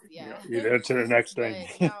next, yeah. You know, to the next thing.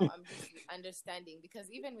 But now I'm just understanding because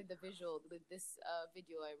even with the visual, with this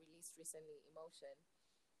video I released recently, Emotion,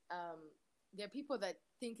 there are people that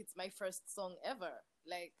think it's my first song ever.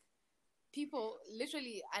 Like people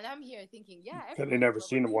literally, and I'm here thinking, yeah, Because they everyone never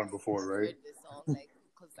seen probably one before, has right? heard this song, like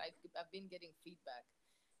because I've been getting feedback,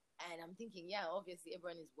 and I'm thinking, yeah, obviously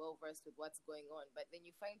everyone is well versed with what's going on, but then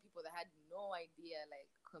you find people that had no idea, like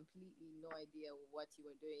completely no idea what you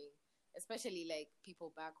were doing, especially like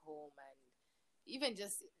people back home and even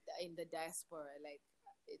just in the diaspora, like.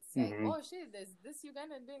 It's like, Mm-hmm. oh shit, there's this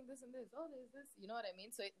Ugandan doing this and this. Oh, there's this. You know what I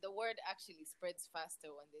mean? So the word actually spreads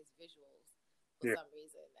faster when there's visuals for Yeah. some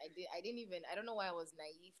reason. I didn't even I don't know why I was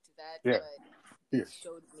naive to that, Yeah. but Yeah. they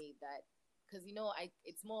showed me that because I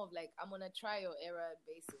it's more of like I'm on a trial error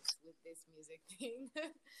basis with this music thing.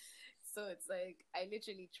 So it's like I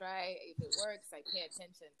literally try if it works, I pay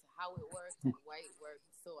attention to how it worked and why it worked.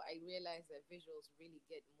 So I realize that visuals really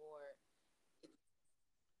get more.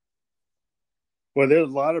 Well, there's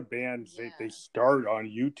a lot of bands they Yeah, start on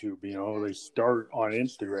YouTube. You know, they exactly. start on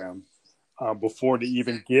Instagram before they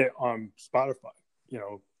even get on Spotify. You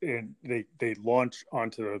know, and they launch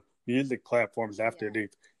onto the music platforms after Yeah.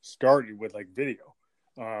 they've started with like video.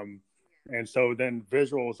 Um, and so then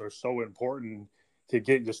visuals are so important to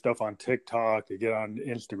get your stuff on TikTok, to get on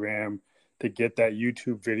Instagram, to get that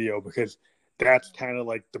YouTube video because that's Mm-hmm. kind of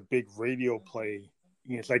like the big radio play.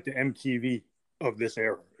 It's like the MTV of this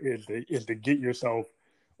era is to get yourself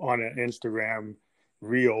on an Instagram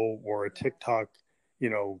reel or a Yeah, TikTok,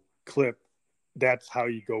 clip. That's how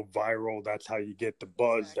you go viral. That's how you get the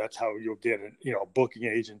buzz. That's exactly. how you'll get a booking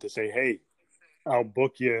agent to say, "Hey, I'll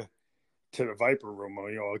book you to the Viper Room, or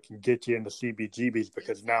it can get you into CBGBs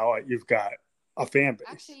because now Exactly. you've got a fan base."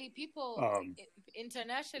 Actually, people Um,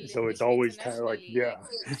 internationally, so it's always kind of like, internationally, yeah, like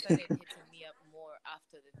people started hitting me up more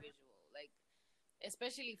after the visual, like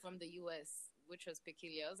especially from the US, which was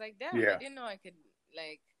peculiar. I was like, damn, I yeah, didn't know I could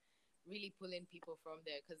like really pull in people from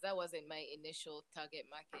there because that wasn't my initial target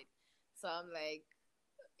market. So I'm like,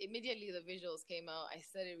 immediately the visuals came out, I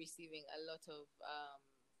started receiving a lot of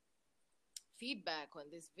feedback on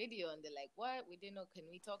this video, and they're like, what, we didn't know, can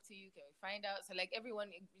we talk to you, can we find out? So like everyone,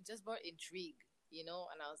 it just brought intrigue, and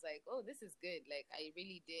I was like, oh, this is good. Like I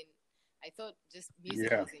really didn't, I thought just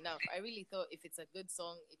music yeah, was enough. I really thought if it's a good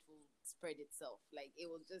song, it will spread itself, like it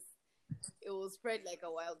will spread like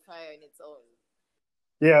a wildfire in its own.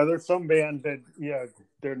 yeah. There's some bands that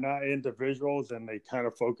they're not into visuals and they kind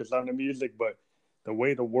of focus on the music, but the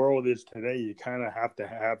way the world is today, you kind of have to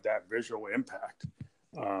have that visual impact.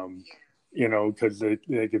 Um, because like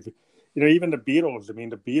if even the Beatles. I mean,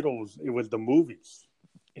 the Beatles. It was the movies.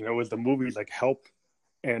 It was the movies like Help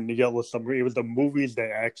and the Yellow Submarine. It was the movies that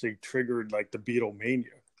actually triggered like the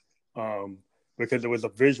Beatlemania, um, because it was a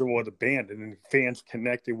visual of the band, and then fans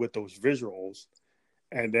connected with those visuals,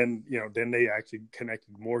 and then then they actually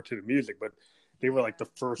connected more to the music. But they were like Yeah. the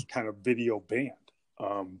first kind of video band,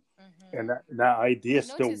 and Mm-hmm. that idea I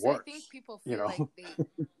still notice. I think works. people You feel like know,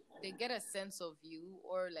 they get a sense of you,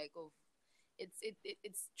 or like of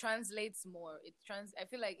it translates more. I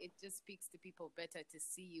feel like it just speaks to people better to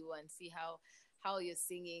see you and see how you're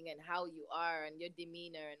singing and how you are and your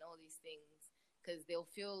demeanor and all these things, because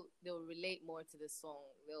they'll relate more to the song,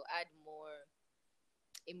 they'll add more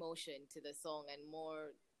emotion to the song and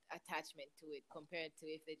more attachment to it compared to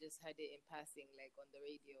if they just heard it in passing, like on the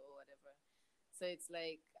radio or whatever. So it's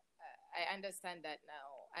like I understand that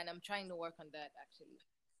now, and I'm trying to work on that actually.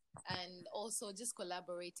 And also just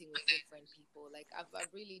collaborating with different people. Like I've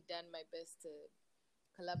really done my best to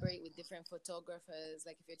collaborate with different photographers.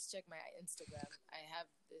 Like if you check my Instagram, I have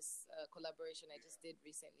this collaboration I just did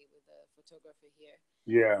recently with a photographer here.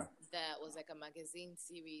 yeah, That was like a magazine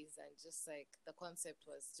series, and just like the concept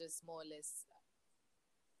was just more or less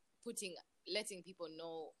putting letting people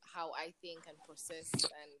know how I think and process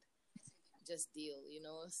and just deal.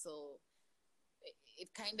 So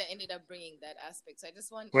it kind of ended up bringing that aspect. So I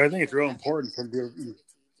just want well, I think it's people to real have that important because creativity.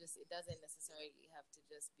 Just it doesn't necessarily have to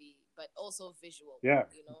just be, but also visual. yeah,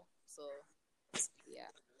 So yeah,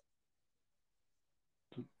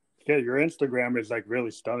 yeah, your Instagram is like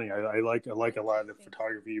really stunning. I like a thank lot you, of the thank you.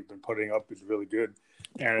 photography you've been putting up is really good,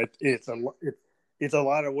 and it's a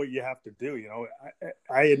lot of what you have to do.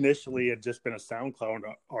 I initially had just been a SoundCloud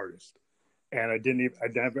artist, and I didn't even I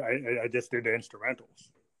never I just did the instrumentals,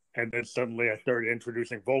 And then suddenly I started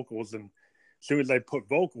introducing vocals, and as soon as I put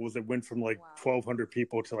vocals, it went from like Wow. 1,200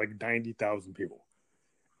 people to like 90,000 people.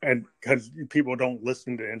 And because people don't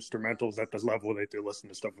listen to instrumentals at the level that they listen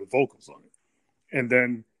to stuff with vocals on it. And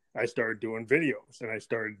then I started doing videos, and I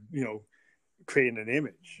started, creating an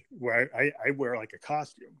image where I wear like a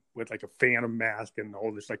costume with like a phantom mask and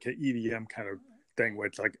all this like an EDM kind of thing where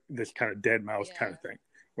it's like this kind of dead mouse kind of thing,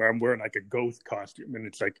 where I'm wearing like a ghost costume and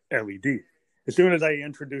it's like LED. As soon as I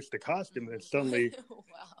introduced the costume, then suddenly,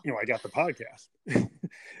 Wow. I got the podcast.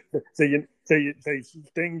 So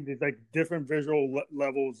things like different visual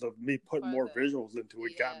levels of me putting more Further. visuals into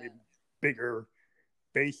it got me Yeah. bigger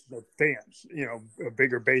base of fans, a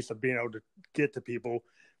bigger base of being able to get to people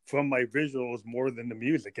from my visuals more than the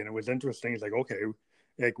music. And it was interesting. It's like, okay,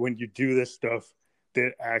 like when you do this stuff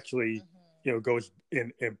that actually, goes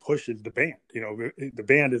in and pushes the band, the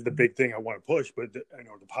band is the big thing I want to push, but the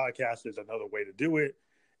podcast is another way to do it.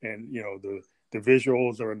 And, the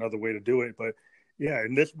visuals are another way to do it. But yeah,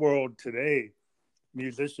 in this world today,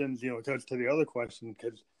 musicians, touch to the other question,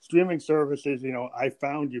 because streaming services, I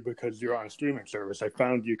found you because you're on a streaming service. I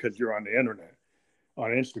found you because you're on the internet, on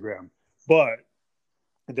Instagram. But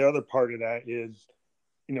the other part of that is,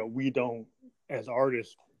 we don't, as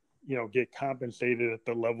artists, get compensated at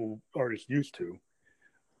the level artists used to.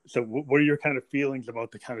 So what are your kind of feelings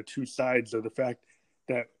about the kind of two sides of the fact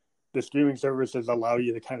that the streaming services allow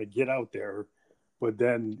you to kind of get out there, but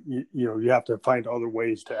then, you have to find other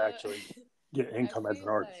ways to actually get I income as an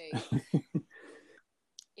feel artist? like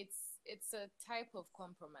it's a type of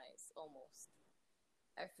compromise almost.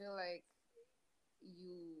 I feel like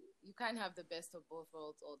you can't have the best of both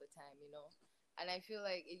worlds all the time, And I feel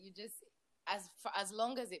like you just as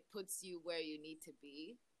long as it puts you where you need to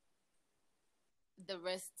be, the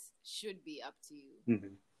rest should be up to you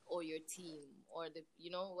or your team or you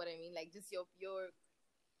know what I mean? Like just your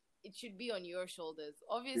it should be on your shoulders.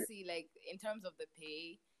 Obviously, like in terms of the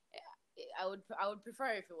pay, I would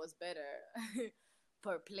prefer if it was better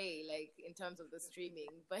per play, like in terms of the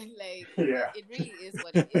streaming. But like Yeah. it really is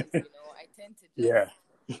what it is. I tend to just Yeah.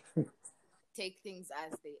 take things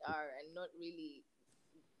as they are and not really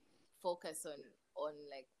focus on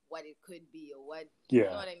like what it could be or what you know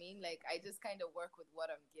Yeah. what I mean. Like I just kind of work with what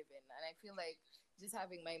I'm given, and I feel like just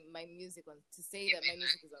having my music on, to say that my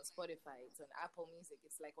music is on Spotify, it's on Apple Music,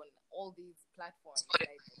 it's like on all these platforms.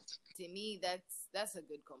 Like to me, that's a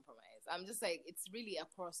good compromise. I'm just like, it's really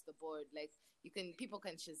across the board. Like people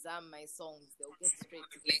can Shazam my songs, they'll get straight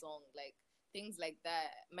to the song, like things like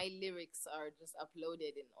that. My lyrics are just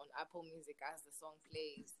uploaded on Apple Music as the song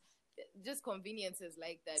plays. Just conveniences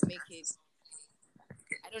like that make it,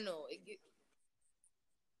 I don't know.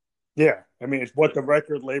 Yeah. I mean, it's what the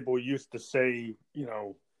record label used to say,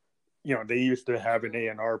 they used to have an True.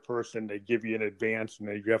 A&R person. They give you an advance, and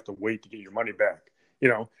then you have to wait to get your money back.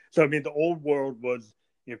 So I mean, the old world was,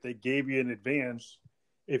 if they gave you an advance,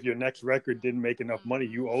 if your next record didn't make enough money,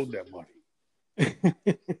 you owed them money.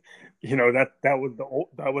 That was the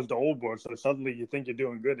old world. So suddenly you think you're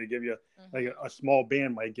doing good, they give you like a small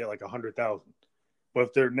band might get like 100,000, but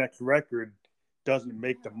if their next record doesn't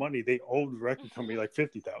make the money, they owe the record company like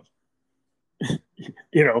 50,000.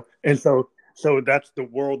 And so that's the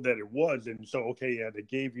world that it was. And so, okay, yeah, they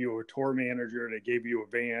gave you a tour manager, they gave you a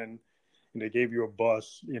van, and they gave you a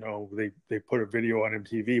bus. They put a video on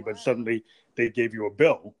MTV, but Wow. suddenly they gave you a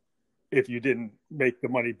bill if you didn't make the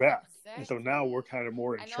money back. Exactly. And so now we're kind of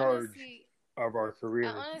more in And charge honestly, of our career.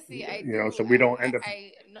 honestly, I do. So we don't end up.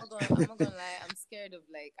 I'm not gonna lie. I'm scared of,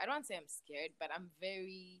 like, I don't want to say I'm scared, but I'm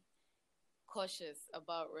very cautious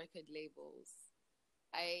about record labels.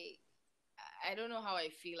 I I don't know how I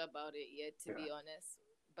feel about it yet, to be honest.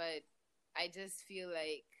 But I just feel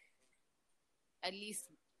like at least,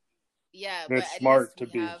 yeah, but It's at least smart to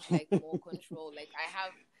we be. have like more control. Like I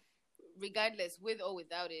have, regardless, with or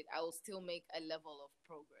without it, I will still make a level of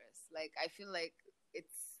progress. Like I feel like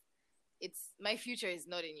it's my future is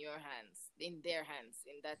not in your hands, in their hands,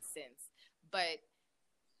 in that sense. But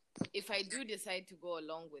if I do decide to go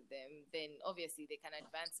along with them, then obviously they can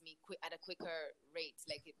advance me at a quicker rate,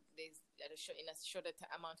 like there's in a shorter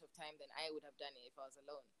amount of time than I would have done it if I was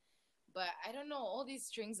alone. But I don't know, all these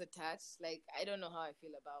strings attached. Like I don't know how I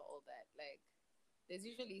feel about all that. Like there's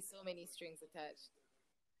usually so many strings attached.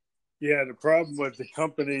 Yeah, the problem with the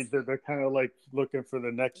companies that they're kind of like looking for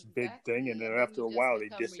the next big thing, and Exactly, then and then after you a just while they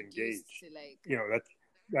become reduced disengage. to like,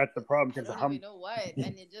 That's the problem I because don't even know what,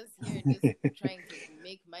 and you're just trying to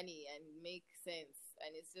make money and make sense,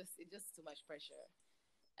 and it's just too much pressure.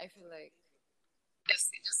 I feel like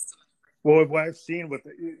Well, what I've seen with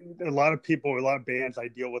a lot of people, a lot of bands I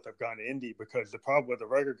deal with have gone indie because the problem with the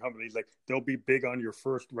record companies, like they'll be big on your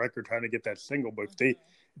first record trying to get that single, but if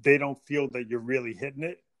they don't feel that you're really hitting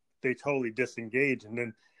it, they totally disengage,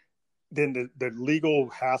 and then the legal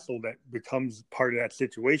hassle that becomes part of that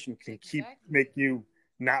situation can make you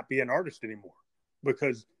not be an artist anymore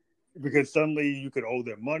because suddenly you could owe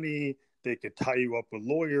them money, they could tie you up with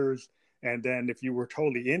lawyers, and then if you were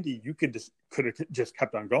totally indie, you could have just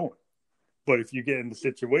kept on going. But if you get in the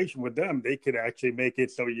situation with them, they could actually make it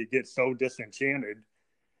so you get so disenchanted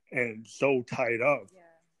and so tied up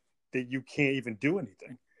that you can't even do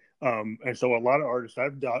anything. And so a lot of artists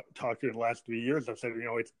I've talked to in the last 3 years have said,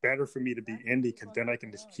 it's better for me to be indie because then I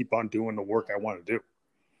can just keep on doing the work I want to do.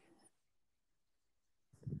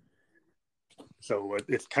 So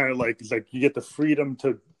it's kind of like, you get the freedom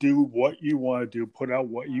to do what you want to do, put out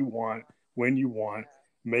what you want, when you want,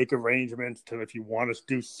 make arrangements to, if you want to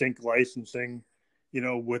do sync licensing,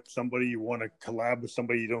 with somebody, you want to collab with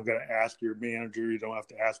somebody, you don't got to ask your manager, you don't have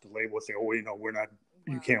to ask the label, say, we're not,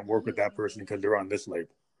 you can't work with that person because they're on this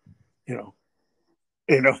label, you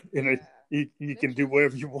can do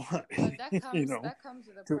whatever you want. But that comes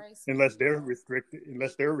with a price. Unless they're restricted.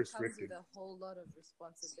 Comes with a whole lot of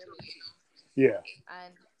responsibility. Yeah.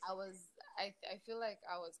 And I feel like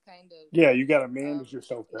I was kind of you got to manage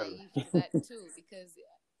yourself better. Naive to that too, because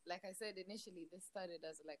like I said initially, this started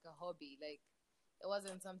as like a hobby. Like it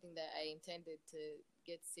wasn't something that I intended to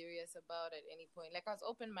get serious about at any point. Like I was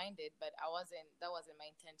open-minded, but that wasn't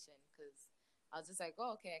my intention, because I was just like,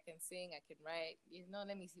 oh, okay, I can sing, I can write,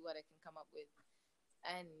 let me see what I can come up with.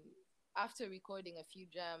 And after recording a few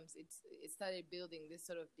jams, it started building this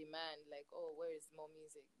sort of demand, like, oh, where is more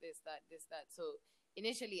music? This, that. So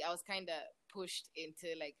initially I was kind of pushed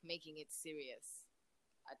into like making it serious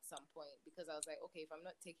at some point, because I was like, okay, if I'm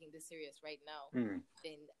not taking this serious right now,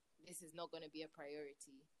 then this is not going to be a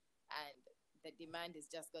priority, and the demand is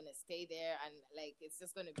just going to stay there, and like it's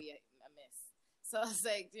just going to be a mess. So I was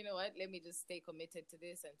like, you know what, let me just stay committed to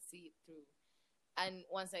this and see it through. And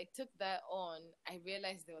once I took that on, I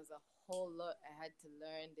realized there was a whole lot I had to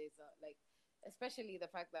learn. Especially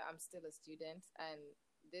the fact that I'm still a student, and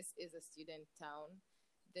this is a student town.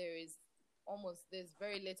 There's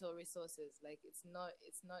very little resources. Like it's not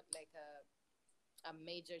like a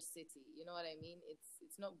major city. You know what I mean?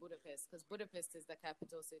 It's not Budapest, because Budapest is the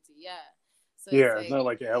capital city. Yeah. So it's not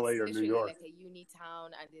like LA or New York. Like a uni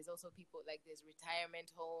town, and there's also people, like there's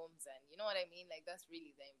retirement homes, and you know what I mean? Like that's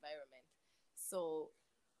really the environment. So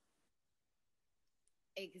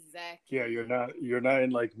exactly. Yeah, you're not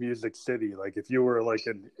in like Music City. Like if you were like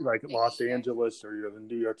in like Los Angeles, or you're in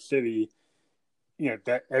New York City,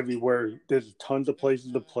 that everywhere there's tons of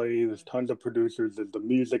places to play, there's tons of producers, there's the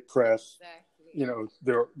music press.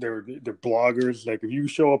 Exactly. They're bloggers. Like if you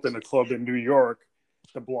show up in a club in New York,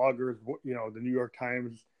 the bloggers, the New York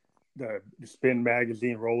Times, the Spin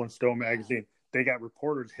magazine, Rolling Stone magazine, they got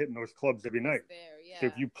reporters hitting those clubs every night. So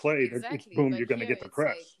if you play, it's boom, you're going to get the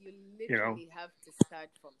press. Like you literally have to start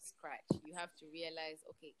from scratch. You have to realize,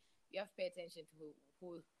 okay, you have to pay attention to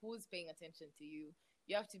who's paying attention to you.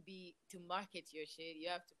 You have to market your shit. You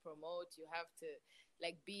have to promote. You have to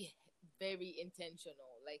like be very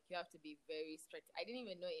intentional. Like you have to be very strict. I didn't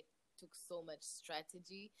even know it took so much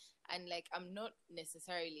strategy, and like I'm not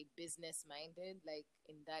necessarily business minded like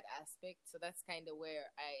in that aspect, so that's kind of where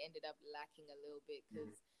I ended up lacking a little bit,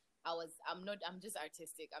 because I'm just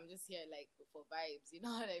artistic. I'm just here like for vibes, you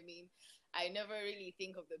know what I mean? I never really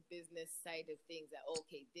think of the business side of things, that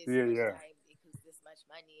okay, this much time equals this much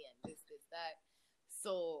money, and this that.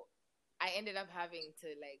 So I ended up having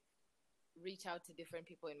to like reach out to different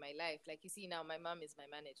people in my life. Like you see now, my mom is my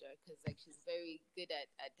manager, because like she's very good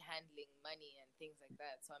at handling money and things like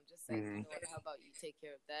that. So I'm just like, you know what, how about you take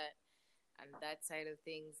care of that and that side of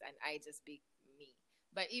things, and I just be me.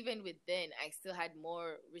 But even with then, I still had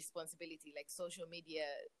more responsibility, like social media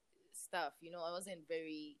stuff. I'm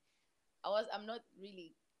not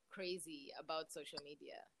really crazy about social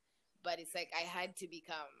media, but it's like I had to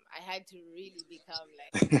really become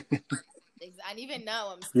like. And even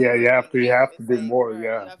now, I'm still you have to do like, more. You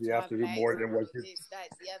have to do more than what you. This, that,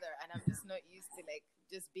 the other, and I'm just not used to like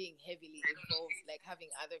just being heavily involved, like having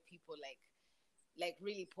other people like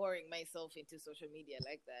really pouring myself into social media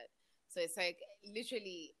like that. So it's like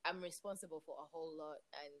literally I'm responsible for a whole lot,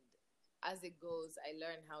 and as it goes, I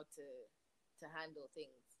learn how to handle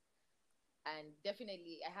things. And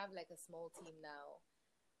definitely, I have like a small team now,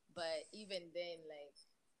 but even then, like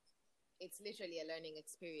it's literally a learning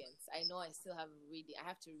experience. I know I still have I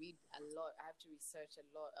have to read a lot. I have to research a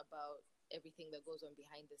lot about everything that goes on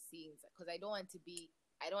behind the scenes, because I don't want to be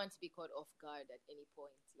caught off guard at any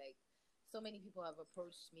point. Like So many people have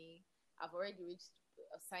approached me. I've already reached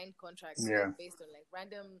signed contracts with Yeah. them based on like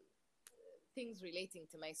random things relating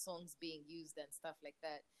to my songs being used and stuff like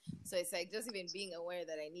that. So it's like just even being aware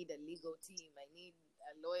that I need a legal team, I need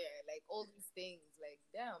a lawyer, like all these things. Like,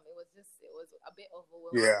 damn, it was a bit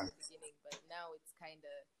overwhelming Yeah. in the beginning, but now it's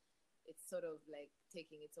sort of like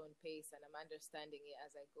taking its own pace and I'm understanding it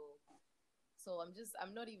as I go. So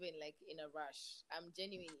I'm not even like in a rush. I'm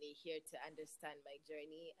genuinely here to understand my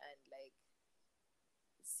journey and like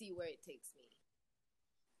see where it takes me.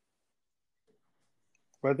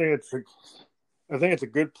 But I think it's a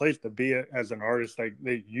good place to be as an artist. Like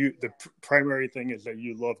the primary thing is that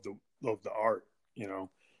you love the art, you know,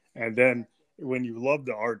 and then Exactly. when you love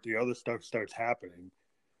the art, the other stuff starts happening,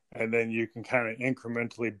 and then you can kind of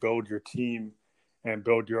incrementally build your team and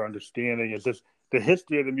build your understanding. It's just the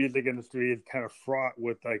history of the music industry is kind of fraught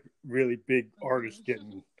with like really big artists Mm-hmm.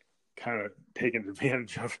 getting kind of taken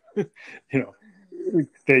advantage of. You know, Mm-hmm.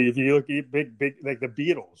 if you look at big like the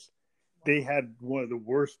Beatles, they had one of the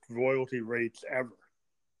worst royalty rates ever.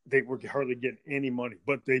 They were hardly Mm-hmm. getting any money,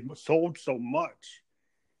 but they sold so much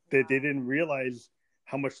that they Wow. didn't realize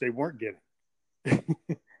how much they weren't getting.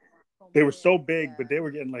 They were so Compared, big, but yeah. they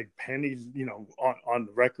were getting like pennies, you know, on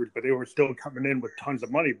the record, but they were still coming in with tons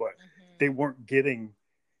of money, but they Mm-hmm. weren't getting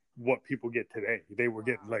what people get today. They were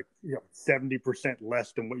getting Wow. like, 70%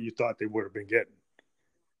 less than what you thought they would have been getting.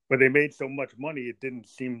 But they made so much money, it didn't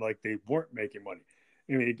seem like they weren't making money.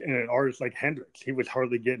 I mean, and an artist like Hendrix, he was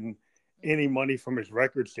hardly getting any Mm-hmm. money from his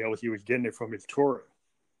record sales. He was getting it from his touring.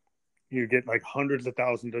 You get like hundreds of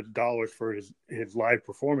thousands of dollars for his live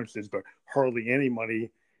performances, but hardly any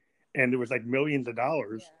money. And there was like millions of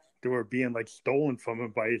dollars Yeah. that were being like stolen from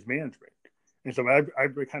him by his management. And so I've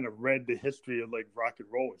kind of read the history of like rock and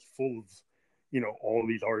roll. It's full of, all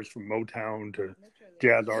these artists from Motown to Literally.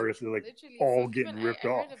 jazz artists, are like Literally. So all even getting ripped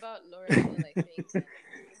I heard off. about Lauren Hill, I think, and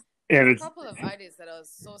there's And a it's couple of artists that I was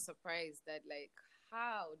so surprised that like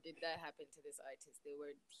how did that happen to this artist? They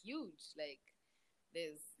were huge. Like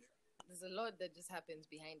there's there's a lot that just happens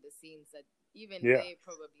behind the scenes that even yeah. they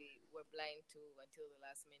probably were blind to until the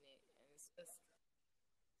last minute. And it's just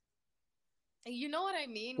you know what I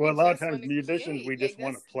mean? We Well, a lot of just times want to musicians create. we Like just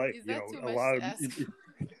want that's to play. is that too A much lot to of ask?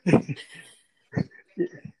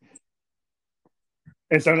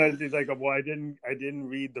 and sometimes it's like, well, I didn't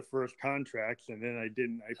read the first contracts, and then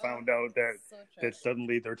I Oh, found out that so tragic.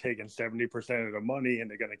 suddenly they're taking 70% of the money and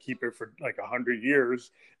they're going to keep it for like 100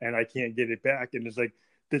 years, and I can't get it back. And it's like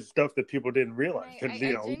this stuff that people didn't And realize because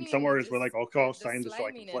I some genuinely artists were just like, okay, I'll the sign this so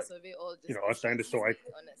I can play. sliminess of it all You know, just I'll sign this disgusts so I. me,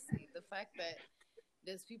 honestly. The fact that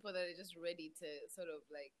there's people that are just ready to sort of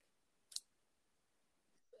like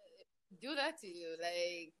do that to you,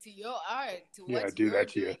 like to your art, to Yeah, what do you're that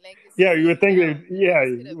to you. doing. Like it's Yeah, just you like, would think that. damn, like Yeah,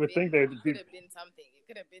 this could you have would think been, that. it could have been something. It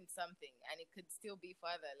could have been something, and it could still be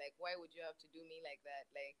further. Like, why would you have to do me like that?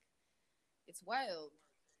 Like, it's wild.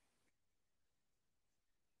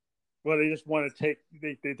 Well, they just want to take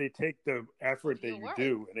they take the Of effort that your you work.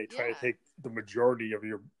 do and they try to Yeah. take the majority of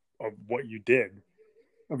what you did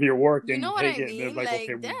of your work You know and what take I it and they're mean? like,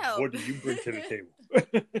 okay, Like, well, damn. what do you bring to the table?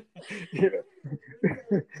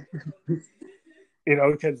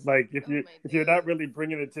 Because like Oh my if you're not days. really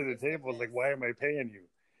bringing it It's to the just a table, it's like, mess. why am I paying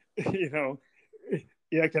you? you know,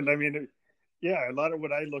 yeah, because I mean, yeah, a lot of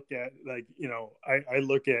what I look at, like I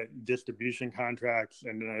look at distribution contracts,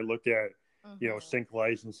 and then I look at Mm-hmm. sync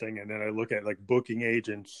licensing, and then I look at like booking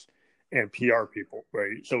agents and PR people,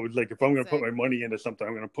 right? So it's like if I'm going to put my money Exactly. into something,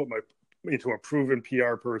 I'm going to put my into a proven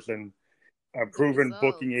PR person, a The proven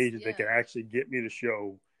booking results. agent that can Yeah. actually get me the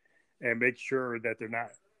show and make sure that they're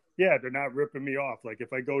not ripping me off. Like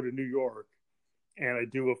if I go to New York and I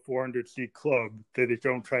do a 400 seat club, that they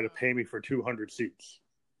don't try to Mm-hmm. pay me for 200 seats.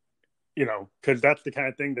 Because that's the kind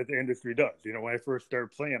of thing that the industry does. When I first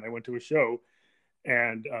started playing, I went to a show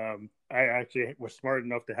and I actually was smart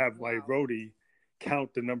enough to have my Wow. roadie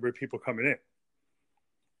count the number of people coming in.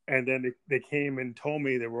 And then they came and told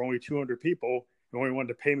me there were only 200 people and only wanted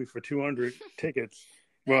to pay me for 200 tickets.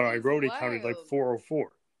 Well, That my is roadie counted like wild.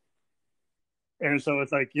 404. And so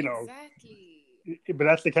it's like, Exactly. but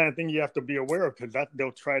that's the kind of thing you have to be aware of because that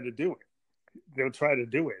they'll try to do it. They'll try to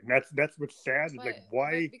do it, and that's what's sad. Is like, But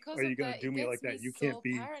why because are you of going that, to do it me like gets me that? You can't so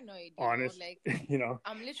be paranoid, honest, like you know.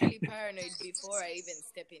 I'm literally paranoid before I even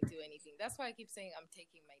step into anything. That's why I keep saying I'm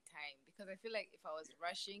taking my time because I feel like if I was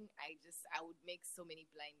rushing, I would make so many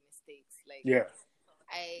blind mistakes. Like Yeah,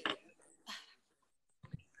 I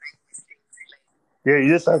yeah. You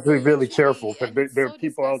just have to be really careful literally, because and it's there are so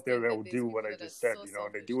people out there disgusting that will that there's do what people I that are just said, so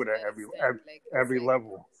and they selfish do it to at that every extent. every, Like it's every like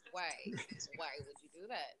level. why? Why would you do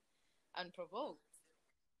that? Unprovoked.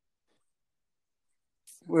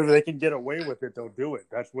 If they can get away with it, they'll do it.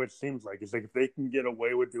 That's what it seems like. It's like if they can get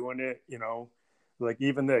away with doing it, like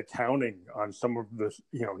even the accounting on some of the,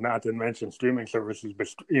 not to mention streaming services, but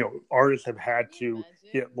artists have Can had you to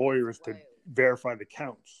get imagine? That's lawyers to wild. verify the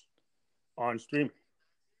counts on streaming.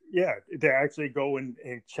 Yeah, they actually go and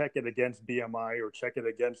check it against BMI or check it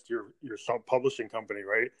against your publishing company,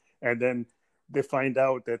 right? And then they find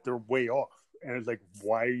out that they're way off, and it's like,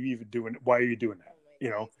 why are you even doing? Why are you doing that? Oh my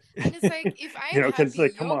days. And it's like if I'm Because happy,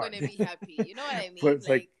 like, come you're on. gonna be happy. You know what I But mean? it's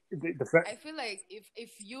like Like the fact, I feel like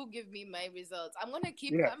if you give me my results, I'm gonna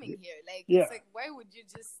keep yeah, coming here. Like yeah, it's like why would you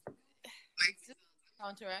just it's just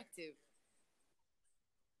counteractive.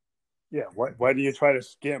 yeah. Why do you try to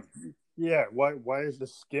skim? Yeah, why is the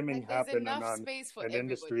skimming Like there's happening enough on space for an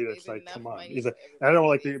industry everybody. that's There's like, enough come on? money He's for like, I don't everybody.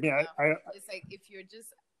 like the. I There's mean, enough. I It's like if you're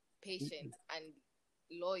just patient and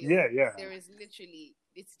yeah, loyal, yeah, there is literally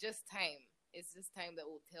it's just time. It's just time that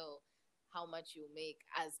will tell how much you make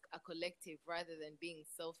as a collective rather than being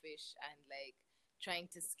selfish and like trying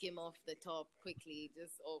to skim off the top quickly.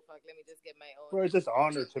 Just oh fuck, let me just get my own. well, it's just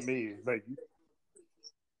honor to me. Like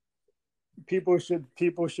people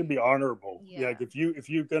should be honorable. Yeah, Yeah, like if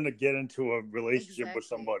you're gonna get into a relationship with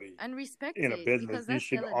exactly. somebody And respect in a it business, because you that's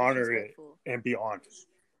should hella honor it disrespectful. and be honest.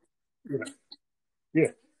 You know?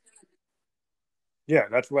 Yeah, yeah.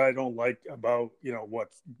 That's what I don't like about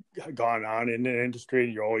what's gone on in the industry.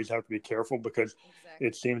 You always have to be careful because it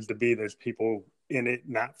Exactly. seems to be there's people in it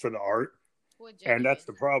not for the art, Who are and that's genuine.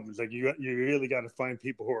 the problem. It's like you really got to find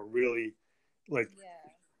people who are really like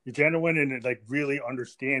Yeah. genuine and like really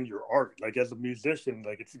understand your art. Like as a musician,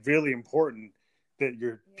 like it's really important that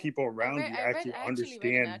your Yeah. people around you actually I actually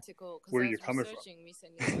read an understand article because where I you're was coming from. researching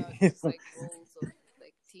recently about just like roles of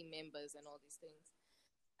like team members and all these things.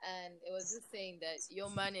 And it was just saying that your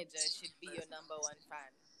manager should be your number one fan.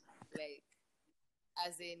 Like,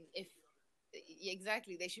 as in, if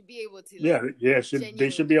exactly, they should be able to Yeah, like yeah. They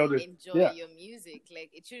should be able genuinely to, enjoy yeah, your music. Like,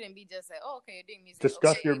 it shouldn't be just like, oh, okay, you're doing music.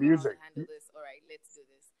 discuss Okay, your you know how to music. handle this. All right, let's do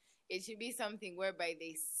this. It should be something whereby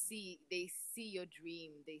they see your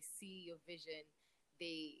dream, they see your vision,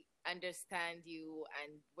 they understand you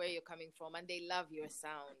and where you're coming from, and they love your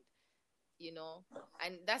sound. You know,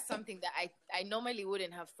 and that's something that I normally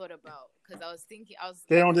wouldn't have thought about because I was thinking I was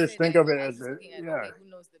They like don't you just said think of it I was as just a, looking at yeah, okay who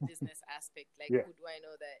knows the business aspect, like yeah. who do I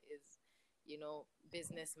know that is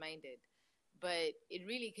business minded, but it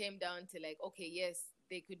really came down to like okay, yes,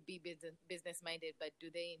 they could be business minded, but do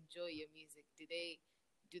they enjoy your music? Do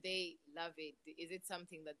they love it? Is it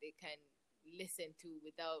something that they can listen to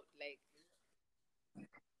without like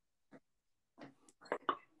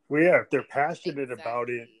Well, yeah, if they're passionate about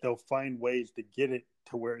it, exactly. they'll find ways to get it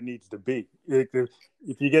to where it needs to be. If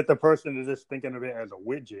you get the person to just thinking of it as a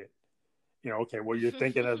widget, okay, well, you're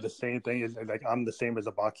thinking of the same thing as like I'm the same as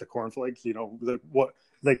a box of cornflakes. What,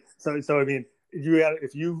 like, so. I mean,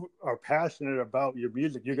 if you are passionate about your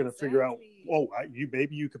music, you're gonna figure out, Exactly. oh,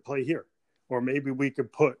 maybe you could play here, or maybe we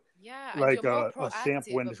could put Yeah, and you're like more a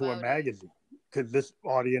sample proactive into a about it. magazine because this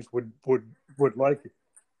audience would like it.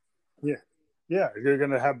 Yeah, yeah, you're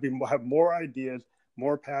gonna have more ideas,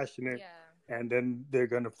 more passionate, Yeah. and then they're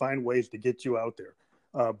gonna find ways to get you out there.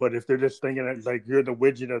 But if they're just thinking it's like you're the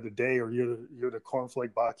widget of the day or you're the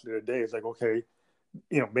cornflake box of the day, it's like okay,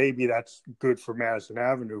 maybe that's good for Madison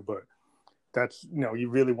Avenue, but that's you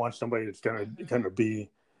really want somebody that's gonna Mm-hmm. be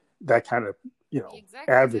that kind of Exactly.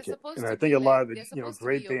 They're advocate. And supposed I to think be a lot like of the they're supposed to be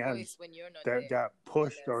great your voice bands when you're not that there, got more or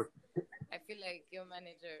pushed less. are I feel like your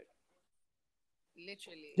manager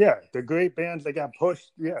literally. yeah, the great bands that got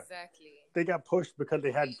pushed, yeah, Exactly. they got pushed because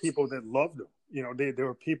they had people that loved them. There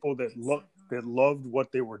were people that Mm-hmm. loved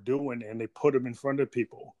what they were doing, and they put them in front of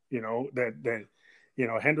people.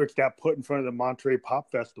 Hendrix got put in front of the Monterey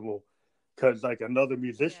Pop Festival because like another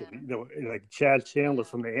musician, Yeah. like Chad Chandler Yeah.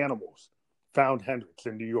 from the Animals, found Hendrix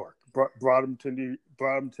in New York, brought him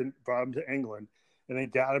to England, and they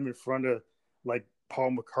got him in front of like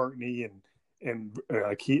Paul McCartney and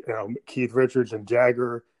Keith Richards and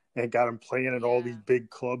Jagger and got him playing at all these Yeah. big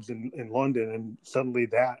clubs in London. And suddenly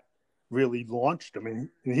that really launched him. And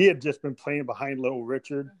he had just been playing behind Little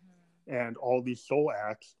Richard Mm-hmm. and all these soul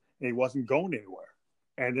acts, and he wasn't going anywhere.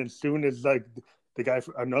 And then soon as like the guy,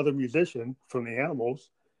 another musician from the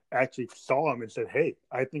Animals, actually saw him and said, "Hey,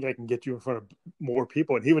 I think I can get you in front of more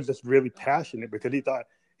people." And he was just really Mm-hmm. passionate because he thought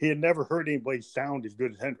he had never heard anybody sound as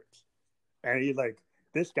good as Hendrix. And he like,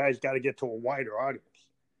 this guy's got to get to a wider audience.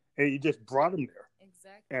 And he just brought him there.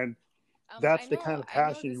 Exactly. And that's I the know kind of I know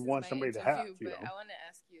passion you this is want my somebody to have, interview, but I want to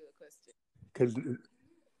ask you a question. because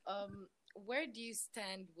Where do you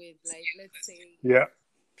stand with like let's say yeah,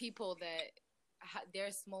 people that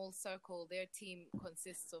their small circle, their team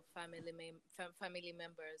consists of family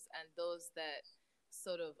members and those that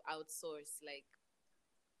sort of outsource, like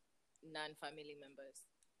non-family members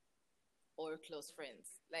or close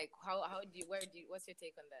friends. Like how do you, where do you, what's your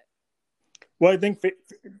take on that? Well, I think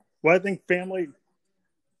well, I think family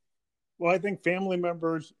Well, I think family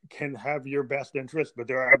members can have your best interest, but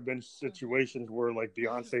there have been situations where, like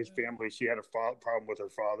Beyonce's family, she had a problem with her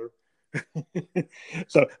father.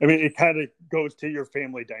 So, I mean, it kind of goes to your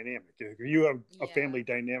family dynamic. If you have a Yeah. family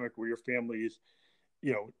dynamic where your family is,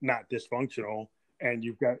 not dysfunctional, and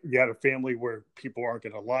you got a family where people aren't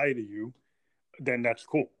going to lie to you, then that's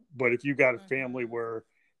cool. But if you got a family Mm-hmm. where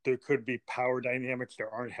there could be power dynamics that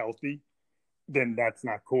aren't healthy, then that's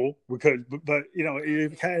not cool because but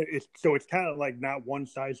it Okay. kind of it's kind of like not one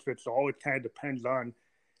size fits all. It kind of depends on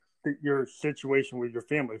your situation with your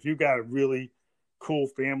family. If you got a really cool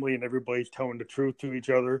family and everybody's telling the truth to each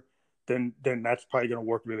other, then that's probably going to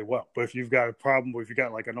work really well. But if you've got a problem, if you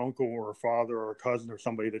got like an uncle or a father or a cousin or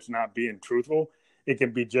somebody that's not being truthful, it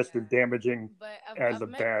can be just as Yeah. damaging But as I've a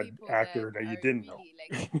met bad people that actor that you are didn't know. really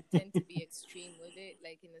like tend to be extreme with it,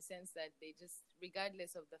 like in the sense that they just,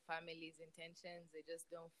 regardless of the family's intentions, they just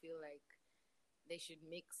don't feel like they should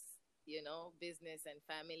mix, business and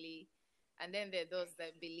family. And then there are those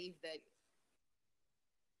that believe that,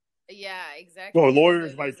 yeah, Well, exactly. And then there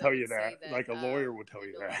lawyers are those might that tell would you say that, that, like a lawyer would tell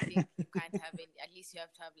you I think that. you can't have any, at least you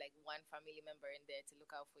have to have like one family member in there to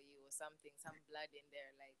look out for you or something, some blood in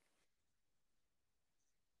there. Like,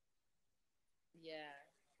 yeah.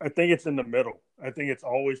 I think it's in the middle. I think it's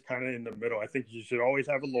always kind of in the middle. I think you should always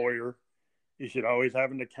have a lawyer. You should always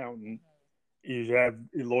have an accountant. Hmm. You should have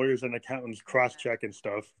lawyers and accountants cross Yeah. checking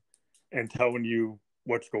stuff and telling you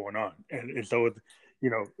what's going on. And so,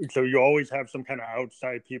 so you always have some kind of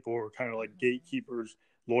outside people who are kind of like Hmm. gatekeepers,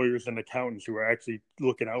 lawyers and accountants who are actually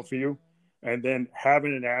looking out for you. Hmm. And then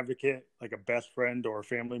having an advocate, like a best friend or a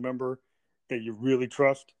family member that you really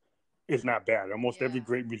trust, is not bad. Almost every Yeah.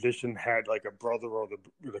 great musician had like a brother or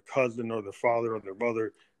the cousin or the father or their Hmm.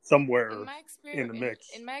 mother In somewhere my in experience, the mix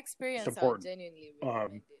in my experience, I would supporting. genuinely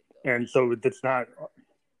Um, recommend it though. and so it's not.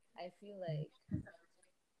 I feel like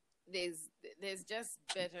there's there's just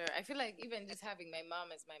better. I feel like even just having my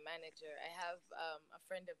mom as my manager. I have a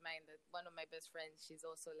friend of mine, that one of my best friends. She's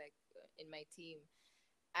also like in my team,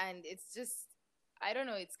 and it's just, I don't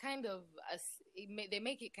know. It's kind of they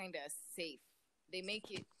make it kind of safe. They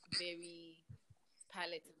make it very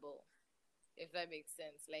palatable, if that makes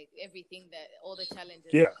sense. Like everything, that all the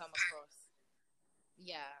challenges you Yeah, come across.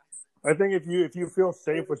 Yeah, I think if you feel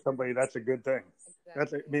safe with somebody, that's a good thing.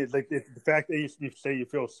 That's I exactly. mean, like the fact that you say you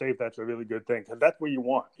feel safe, that's a really good thing because that's what you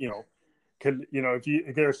want. Because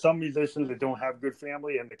if there are some musicians that don't Mm-hmm. have good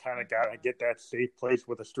family and they kind of gotta get that safe place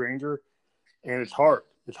with a stranger, and it's hard.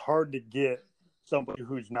 Mm-hmm. It's hard to get somebody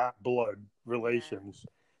who's not blood Yeah, relations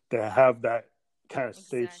to have that kind of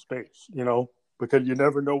safe exactly. space. Because you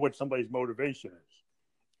never know what somebody's motivation is.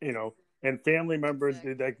 And family members,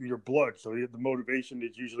 they Exactly. like your blood, so the motivation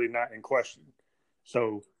is usually not in question.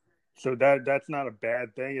 So, so that's not a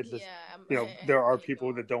bad thing. It's just Yeah, I there are really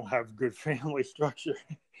people that don't. don't have good family structure.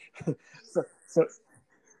 so,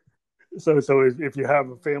 so so if you have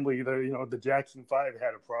a Mm-hmm. family that the Jackson Five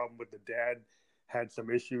had a problem with the dad had some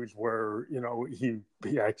issues where he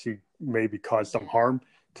actually maybe caused some Yeah, harm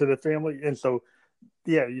to the family, and so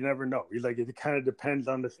yeah, you never know. Like it kind of depends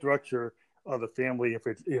on the yeah. structure of the family if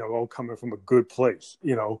it's all coming from a good place.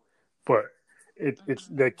 But it's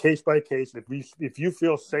the Mm-hmm. case by case. If you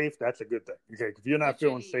feel safe, that's a good thing. Okay, if you're not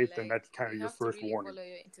feeling Literally, safe, then like that's kind of you your have to first really warning. follow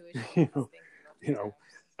your intuition on you these know, things a lot of you know. times.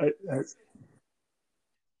 I,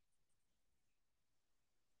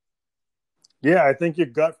 yeah, I think your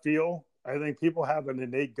gut feel. I think people have an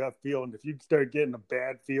innate gut feel, and if you start getting a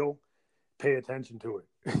bad feel, pay attention to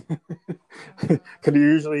it, because Mm-hmm.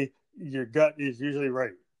 usually your gut is usually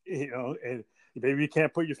right. And maybe you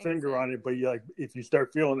can't put your finger on it, but Exactly. you like if you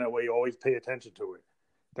start feeling that way, you always pay attention to it.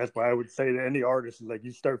 That's why I would say to any artist is like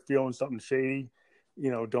you start feeling something shady,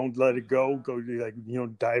 don't let it go. Mm-hmm. Go like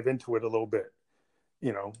dive into it a little bit,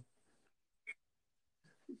 you know,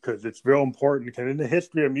 because it's real important. Because in the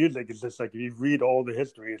history of music, it's just like if you read all the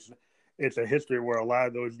history, it's a history where a lot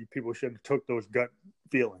of those people should have took those gut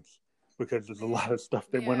feelings because there's a lot of stuff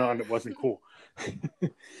that went on Yeah. that wasn't cool.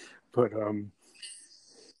 but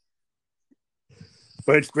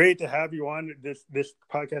but it's great to have you on. This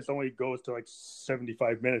podcast only goes to like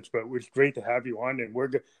 75 minutes, but it's great to have you on. And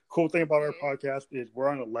cool thing about our Okay. podcast is we're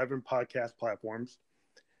on 11 podcast platforms.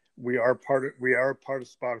 We are part of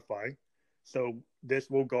Spotify. So this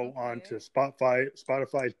will go on to Okay.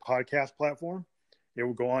 Spotify's podcast platform. It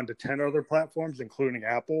will go on to 10 other platforms, including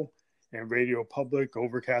Apple and Radio Public,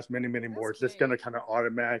 Overcast, many, many more. It's just going to kind of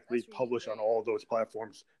automatically publish on all those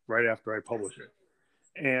platforms right after I publish it.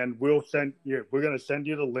 And we're going to send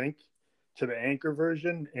you the link to the Anchor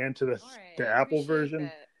version and to the Apple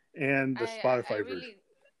version and the Spotify version.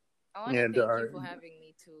 I want to thank you for having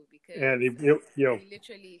me too, because I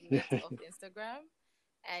literally met off Instagram,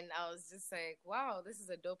 and I was just like, wow, this is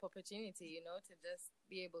a dope opportunity, to just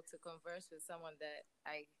be able to converse with someone that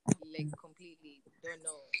I completely don't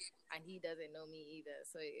know, and he doesn't know me either.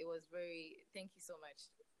 So it was thank you so much.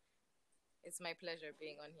 It's my pleasure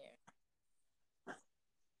being on here.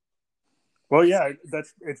 Well, yeah,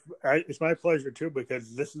 it's my pleasure too,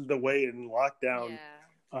 because this is the way in lockdown.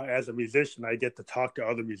 As a musician, I get to talk to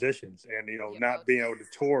other musicians, and not being able to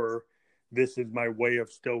tour, this is my way of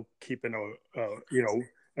still keeping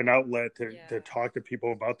an outlet to talk to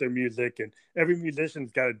people about their music. And every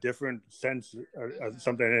musician's got a different sense of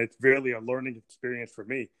something, and it's really a learning experience for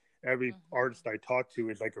me. Every artist I talk to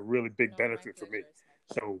is like a really big benefit for me.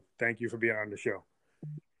 So thank you for being on the show.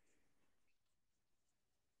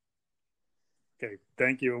 Okay,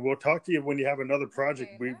 thank you. And we'll talk to you when you have another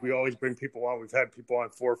project. We always bring people on. We've had people on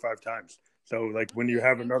 4 or 5 times. So when you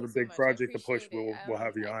have another big project to push, we'll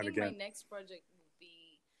have you on again. My next project will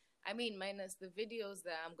be, minus the videos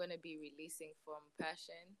that I'm going to be releasing from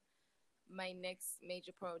Passion, my next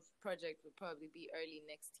major project will probably be early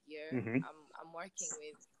next year. I'm working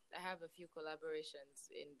with, I have a few collaborations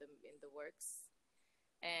in the works,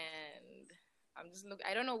 and I'm just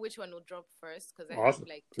I don't know which one will drop first, because I have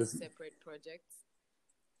 2 separate projects.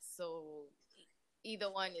 So either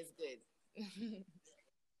one is good.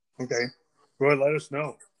 Okay. Well, let us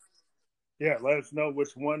know. Yeah, let us know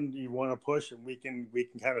which one you want to push, and we can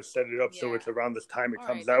kind of set it up so it's around this time it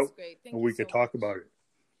comes out, and we can talk about it.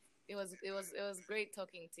 It was great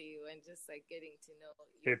talking to you, and just getting to know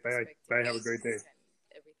your perspective. Bye. Have a great day. And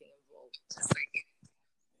everything involved.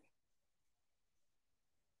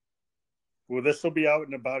 Well, this will be out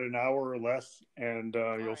in about an hour or less, and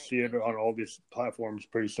you'll see it on all these platforms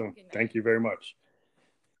pretty soon. Thank you very much.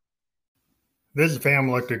 This is Fam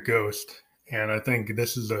Electric Ghost, and I think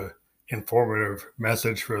this is an informative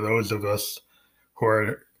message for those of us who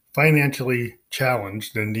are financially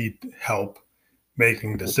challenged and need help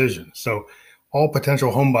making decisions. So all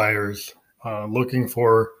potential home buyers looking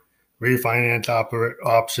for refinance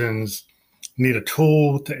options need a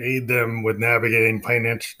tool to aid them with navigating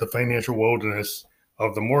the financial wilderness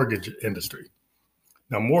of the mortgage industry.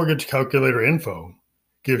 Now, Mortgage Calculator Info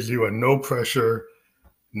gives you a no-pressure,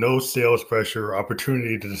 no sales pressure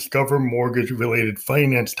opportunity to discover mortgage-related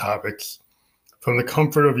finance topics from the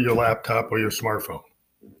comfort of your laptop or your smartphone.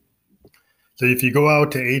 So if you go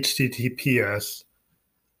out to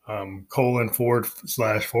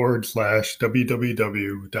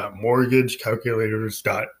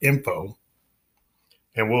https://www.mortgagecalculators.info,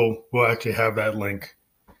 and we'll actually have that link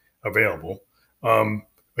available.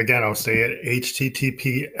 Again, I'll say it,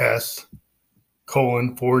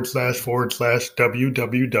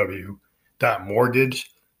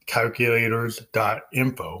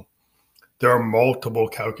 https://www.mortgagecalculators.info. There are multiple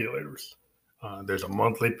calculators. There's a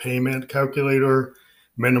monthly payment calculator,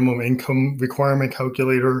 minimum income requirement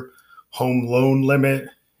calculator, home loan limit,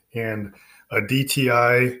 and a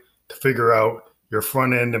DTI to figure out your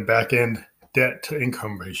front end and back end debt to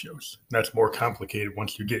income ratios. That's more complicated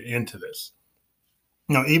once you get into this.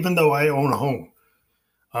 Now, even though I own a home,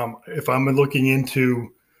 if I'm looking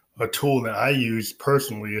into a tool that I use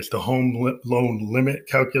personally, is the home loan limit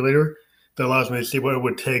calculator that allows me to see what it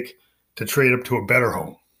would take to trade up to a better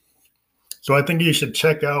home. So I think you should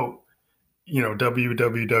check out,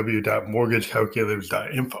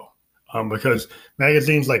 www.mortgagecalculators.info, because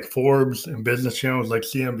magazines like Forbes and business channels like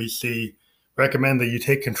CNBC recommend that you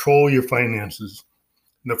take control of your finances.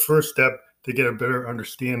 And the first step to get a better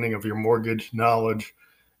understanding of your mortgage knowledge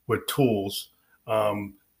with tools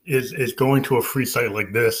is going to a free site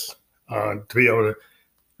like this to be able to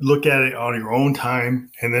look at it on your own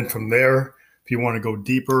time. And then from there, if you want to go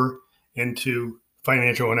deeper into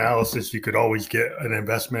financial analysis, you could always get an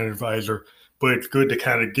investment advisor. But it's good to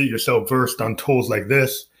kind of get yourself versed on tools like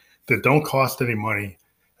this that don't cost any money,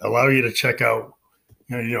 allow you to check out,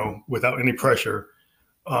 without any pressure,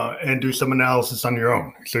 and do some analysis on your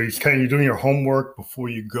own. So you're doing your homework before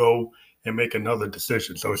you go and make another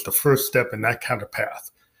decision. So it's the first step in that kind of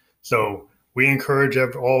path. So we encourage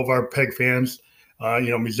all of our PEG fans,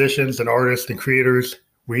 musicians and artists and creators,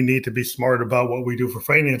 we need to be smart about what we do for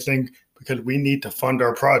financing because we need to fund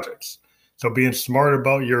our projects. So being smart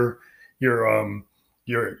about your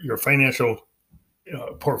financial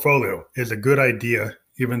portfolio is a good idea,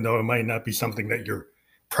 even though it might not be something that you're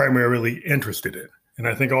primarily interested in. And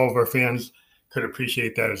I think all of our fans could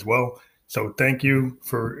appreciate that as well. So thank you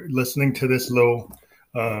for listening to this little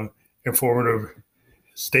informative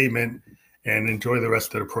statement, and enjoy the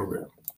rest of the program.